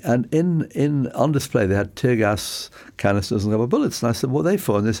 And on display they had tear gas canisters and rubber bullets. And I said, what are they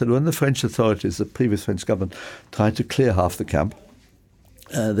for? And they said, when the French authorities, the previous French government, tried to clear half the camp,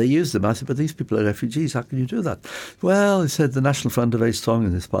 they used them. I said, but these people are refugees. How can you do that? Well, they said the National Front are very strong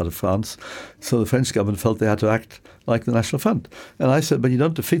in this part of France. So the French government felt they had to act like the National Front. And I said, but you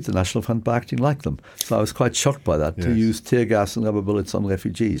don't defeat the National Front by acting like them. So I was quite shocked by that, to use tear gas and rubber bullets on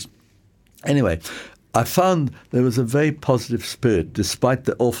refugees. Anyway, I found there was a very positive spirit, despite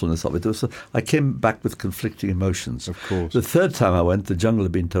the awfulness of it. I came back with conflicting emotions. Of course. The 3rd time I went, the jungle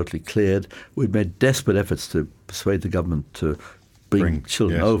had been totally cleared. We'd made desperate efforts to persuade the government to bring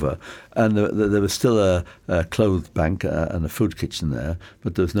children over. And there was still a clothes bank and a food kitchen there,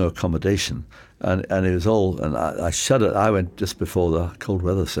 but there was no accommodation. And it was all, and I shuddered. I went just before the cold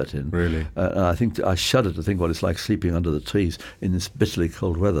weather set in. Really? And I shudder to think what it's like sleeping under the trees in this bitterly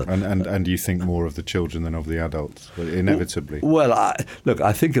cold weather. And you think more of the children than of the adults, inevitably? Well,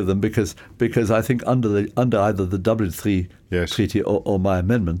 I think of them because I think under either the Dublin III Treaty or my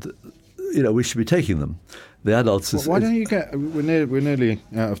amendment, we should be taking them. The adults. Why don't you get? We're nearly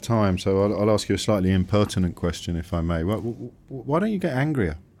out of time, so I'll ask you a slightly impertinent question, if I may. Why don't you get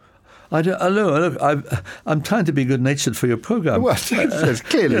angrier? I know. Look, I'm trying to be good-natured for your programme. Well,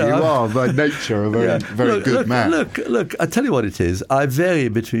 clearly you are by nature a very good man. Look, I tell you what it is. I vary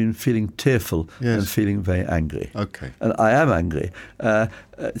between feeling tearful and feeling very angry. Okay. And I am angry. But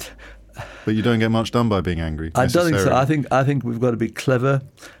you don't get much done by being angry. I don't think so. I think we've got to be clever.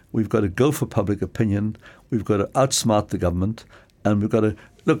 We've got to go for public opinion. We've got to outsmart the government. And we've got to...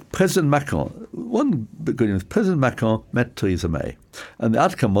 Look, President Macron, one good news, President Macron met Theresa May. And the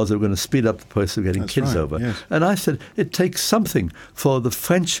outcome was they were going to speed up the process of getting kids over. Yes. And I said, it takes something for the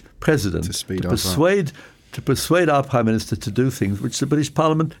French president to persuade our Prime Minister to do things which the British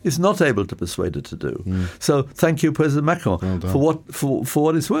Parliament is not able to persuade her to do. So thank you, President Macron, for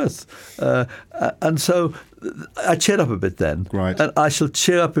what it's worth. And so I cheered up a bit then. Right. And I shall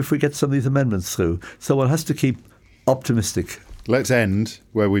cheer up if we get some of these amendments through. So one has to keep optimistic. Let's end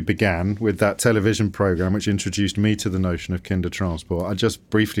where we began with that television programme which introduced me to the notion of Kindertransport. I'd just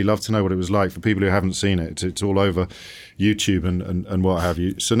briefly love to know what it was like for people who haven't seen it. It's all over YouTube and what have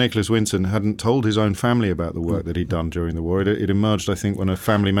you. Sir Nicholas Winton hadn't told his own family about the work that he'd done during the war. It emerged, I think, when a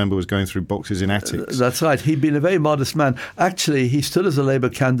family member was going through boxes in attics. That's right. He'd been a very modest man. Actually, he stood as a Labour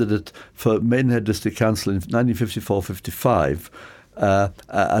candidate for Maidenhead District Council in 1954-55,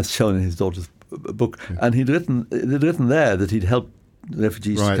 as shown in his daughter's book, and he'd written there that he'd helped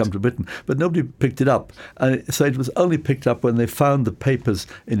refugees to come to Britain, but nobody picked it up. And so it was only picked up when they found the papers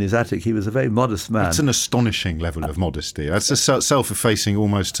in his attic. He was a very modest man. It's an astonishing level of modesty. That's self-effacing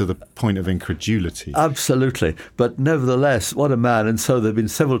almost to the point of incredulity. Absolutely. But nevertheless, what a man. And so there have been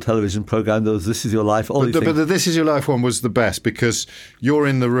several television programmes. There was This Is Your Life. But the This Is Your Life one was the best because you're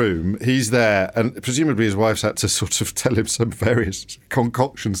in the room, he's there, and presumably his wife's had to sort of tell him some various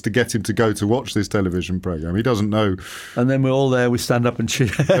concoctions to get him to go to watch this television programme. He doesn't know. And then we're all there. We stand up and cheer.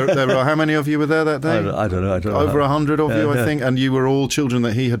 There were, how many of you were there that day? I don't know. Over 100 of you, I think. And you were all children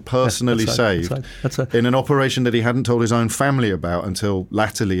that he had personally saved in an operation that he hadn't told his own family about until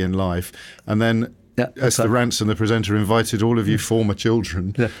latterly in life. And then Esther Ranson, the presenter, invited all of you former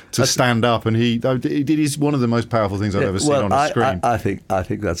children to stand up, and he did. He's one of the most powerful things I've ever seen on a screen. I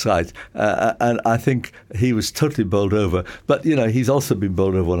think that's right, and I think he was totally bowled over. But he's also been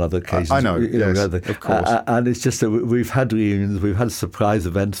bowled over on other occasions. I know, yes, of course. And it's just that we've had reunions, we've had surprise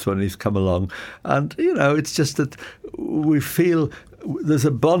events when he's come along, and it's just that we feel there's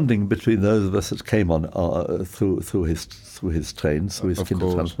a bonding between those of us that came on through his trains, through his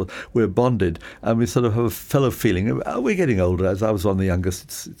Kindertransport. We're bonded, and we sort of have a fellow feeling. We're getting older. As I was one of the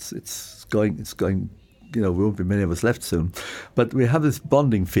youngest, it's going. We won't be many of us left soon, but we have this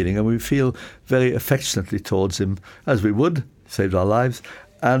bonding feeling, and we feel very affectionately towards him, as we would. Saved our lives,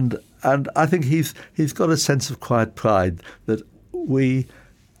 and I think he's got a sense of quiet pride that we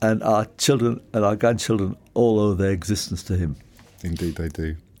and our children and our grandchildren all owe their existence to him. Indeed they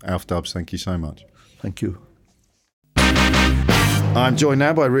do. Alf Dubs, thank you so much. Thank you. I'm joined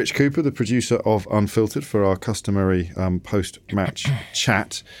now by Rich Cooper, the producer of Unfiltered, for our customary post-match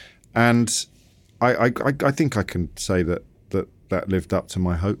chat. And I think I can say that lived up to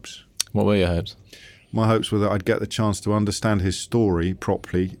my hopes. What were your hopes? My hopes were that I'd get the chance to understand his story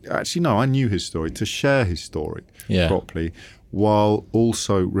properly. Actually, no, I knew his story, to share his story properly, while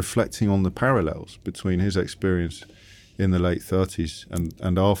also reflecting on the parallels between his experience in the late 30s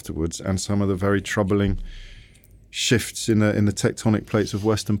and afterwards, and some of the very troubling shifts in the tectonic plates of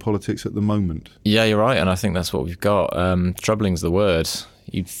Western politics at the moment. Yeah, you're right, and I think that's what we've got. Troubling's the word.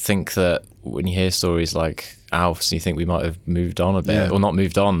 You'd think that when you hear stories like Alf's, you think we might have moved on a bit, or not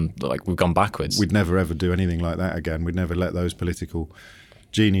moved on, like we've gone backwards. We'd never ever do anything like that again. We'd never let those political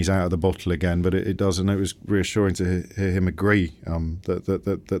genies out of the bottle again. But it does, and it was reassuring to hear him agree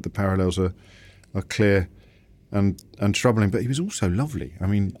that the parallels are clear and troubling. But he was also lovely. I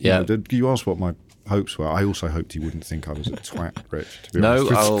mean, you asked what my hopes were. I also hoped he wouldn't think I was a twat, Rich, to be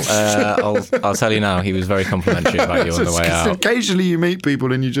honest. I'll tell you now, he was very complimentary about you on the way out. Occasionally you meet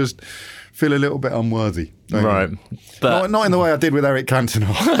people and you just feel a little bit unworthy. Right. But not in the way I did with Eric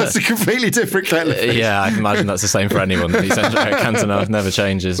Cantona. That's a completely different kettle of fish. Yeah, I can imagine that's the same for anyone. Eric Cantona never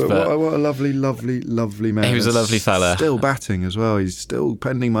changes. But what a lovely, lovely, lovely man. He was a lovely fella. Still batting as well. He's still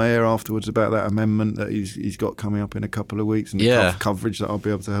pending my ear afterwards about that amendment that he's got coming up in a couple of weeks, and the coverage that I'll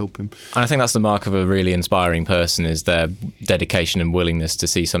be able to help him. And I think that's the mark of a really inspiring person, is their dedication and willingness to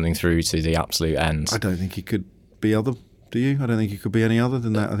see something through to the absolute end. I don't think he could be other. Do you? I don't think he could be any other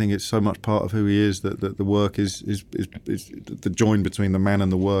than that. I think it's so much part of who he is that the work is the join between the man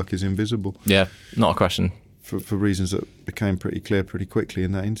and the work is invisible. Yeah, not a question. for reasons that became pretty clear pretty quickly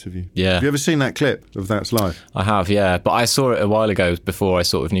in that interview. Yeah. Have you ever seen that clip of That's Life? I have, yeah. But I saw it a while ago before I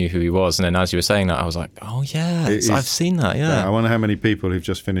sort of knew who he was. And then as you were saying that, I was like, oh, yeah, I've seen that, yeah. I wonder how many people who've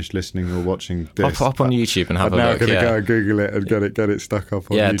just finished listening or watching this. I'll put up on YouTube and have a look. I'm now going to go and Google it and get it stuck up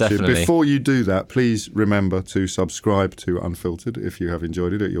on YouTube. Definitely. Before you do that, please remember to subscribe to Unfiltered if you have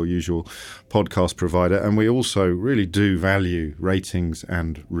enjoyed it at your usual podcast provider. And we also really do value ratings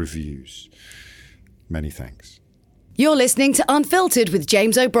and reviews. Many thanks. You're listening to Unfiltered with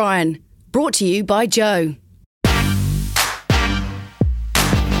James O'Brien, brought to you by Joe.